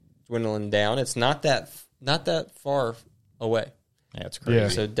of dwindling down. It's not that far away. yeah, it's crazy. Yeah.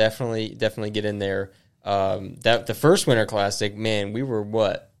 So definitely get in there. The first Winter Classic, man, we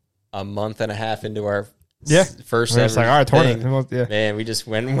were a month and a half into our first We're just ever like, all right, thing. tournament. Yeah. Man, we just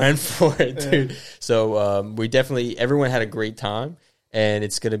went for it, dude. So we everyone had a great time. And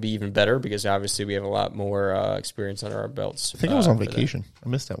it's going to be even better because obviously we have a lot more experience under our belts. I think I was on vacation. I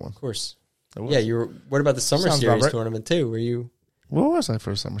missed that one. Of course. I was. Yeah, you were. What about the Summer Sounds Series about right. tournament too? Were you? What was I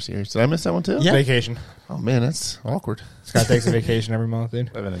for a summer series? Did I miss that one too? Yeah. Vacation. Oh man, that's awkward. Scott takes a vacation every month,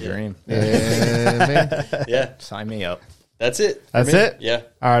 dude. Living a dream. Yeah, man. Yeah, Sign me up. that's it. That's for me. it? Yeah.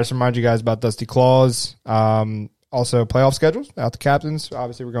 All right, just remind you guys about Dusty Claws. Also, playoff schedules out to captains.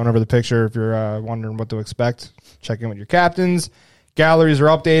 Obviously, we're going over the picture. If you're wondering what to expect, check in with your captains. Galleries are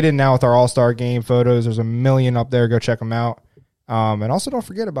updated now with our All-Star Game photos. There's a million up there. Go check them out. And also, don't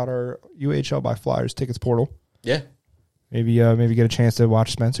forget about our UAHL by Flyers tickets portal. Yeah. Maybe get a chance to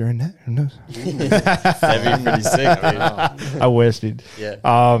watch Spencer in that. Who knows? That'd be pretty sick, dude. I wish, dude. Yeah.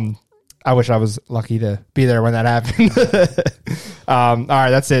 I wish I was lucky to be there when that happened. All right,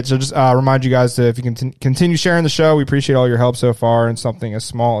 that's it. So just remind you guys to, if you can continue sharing the show, we appreciate all your help so far. And something as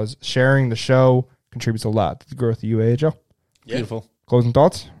small as sharing the show contributes a lot to the growth of UAHL. Yeah. Beautiful. Closing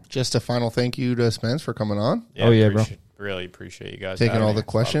thoughts? Just a final thank you to Spence for coming on. Yeah, bro. Really appreciate you guys Taking having all me. the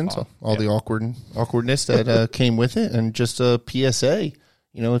It's a lot of questions, fun. all the awkwardness that came with it, and just a PSA.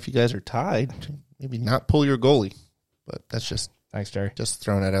 You know, if you guys are tied, maybe not pull your goalie, but that's just Thanks, Jerry.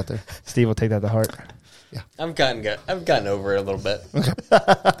 throwing that out there. Steve will take that to heart. I've gotten over it a little bit.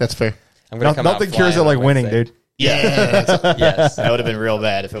 That's fair. I'm gonna come Nothing out cures it flying like on winning, Wednesday. dude. Yeah, Yes. That would have been real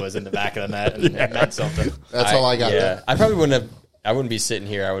bad if it was in the back of the net and it meant something. that's all I got. Yeah. I probably wouldn't have. I wouldn't be sitting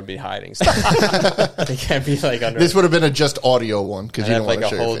here. I would be hiding. So I think I'd be like under. This would have been a just audio one because I'd you have don't like want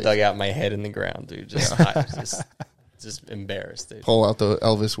to a show whole your face. dugout my head in the ground, dude. Just embarrassed, dude. Pull out the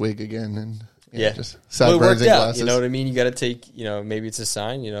Elvis wig again and Yeah. just Well, it sideburns worked and out. glasses. You know what I mean? You got to take. You know, maybe it's a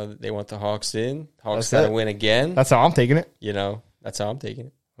sign. You know, they want the Hawks in. Hawks That's got to it. win again. That's how I'm taking it. You know, that's how I'm taking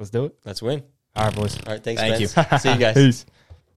it. Let's do it. Let's win. All right, boys. All right, thanks, Thank Spence. See you guys. Peace.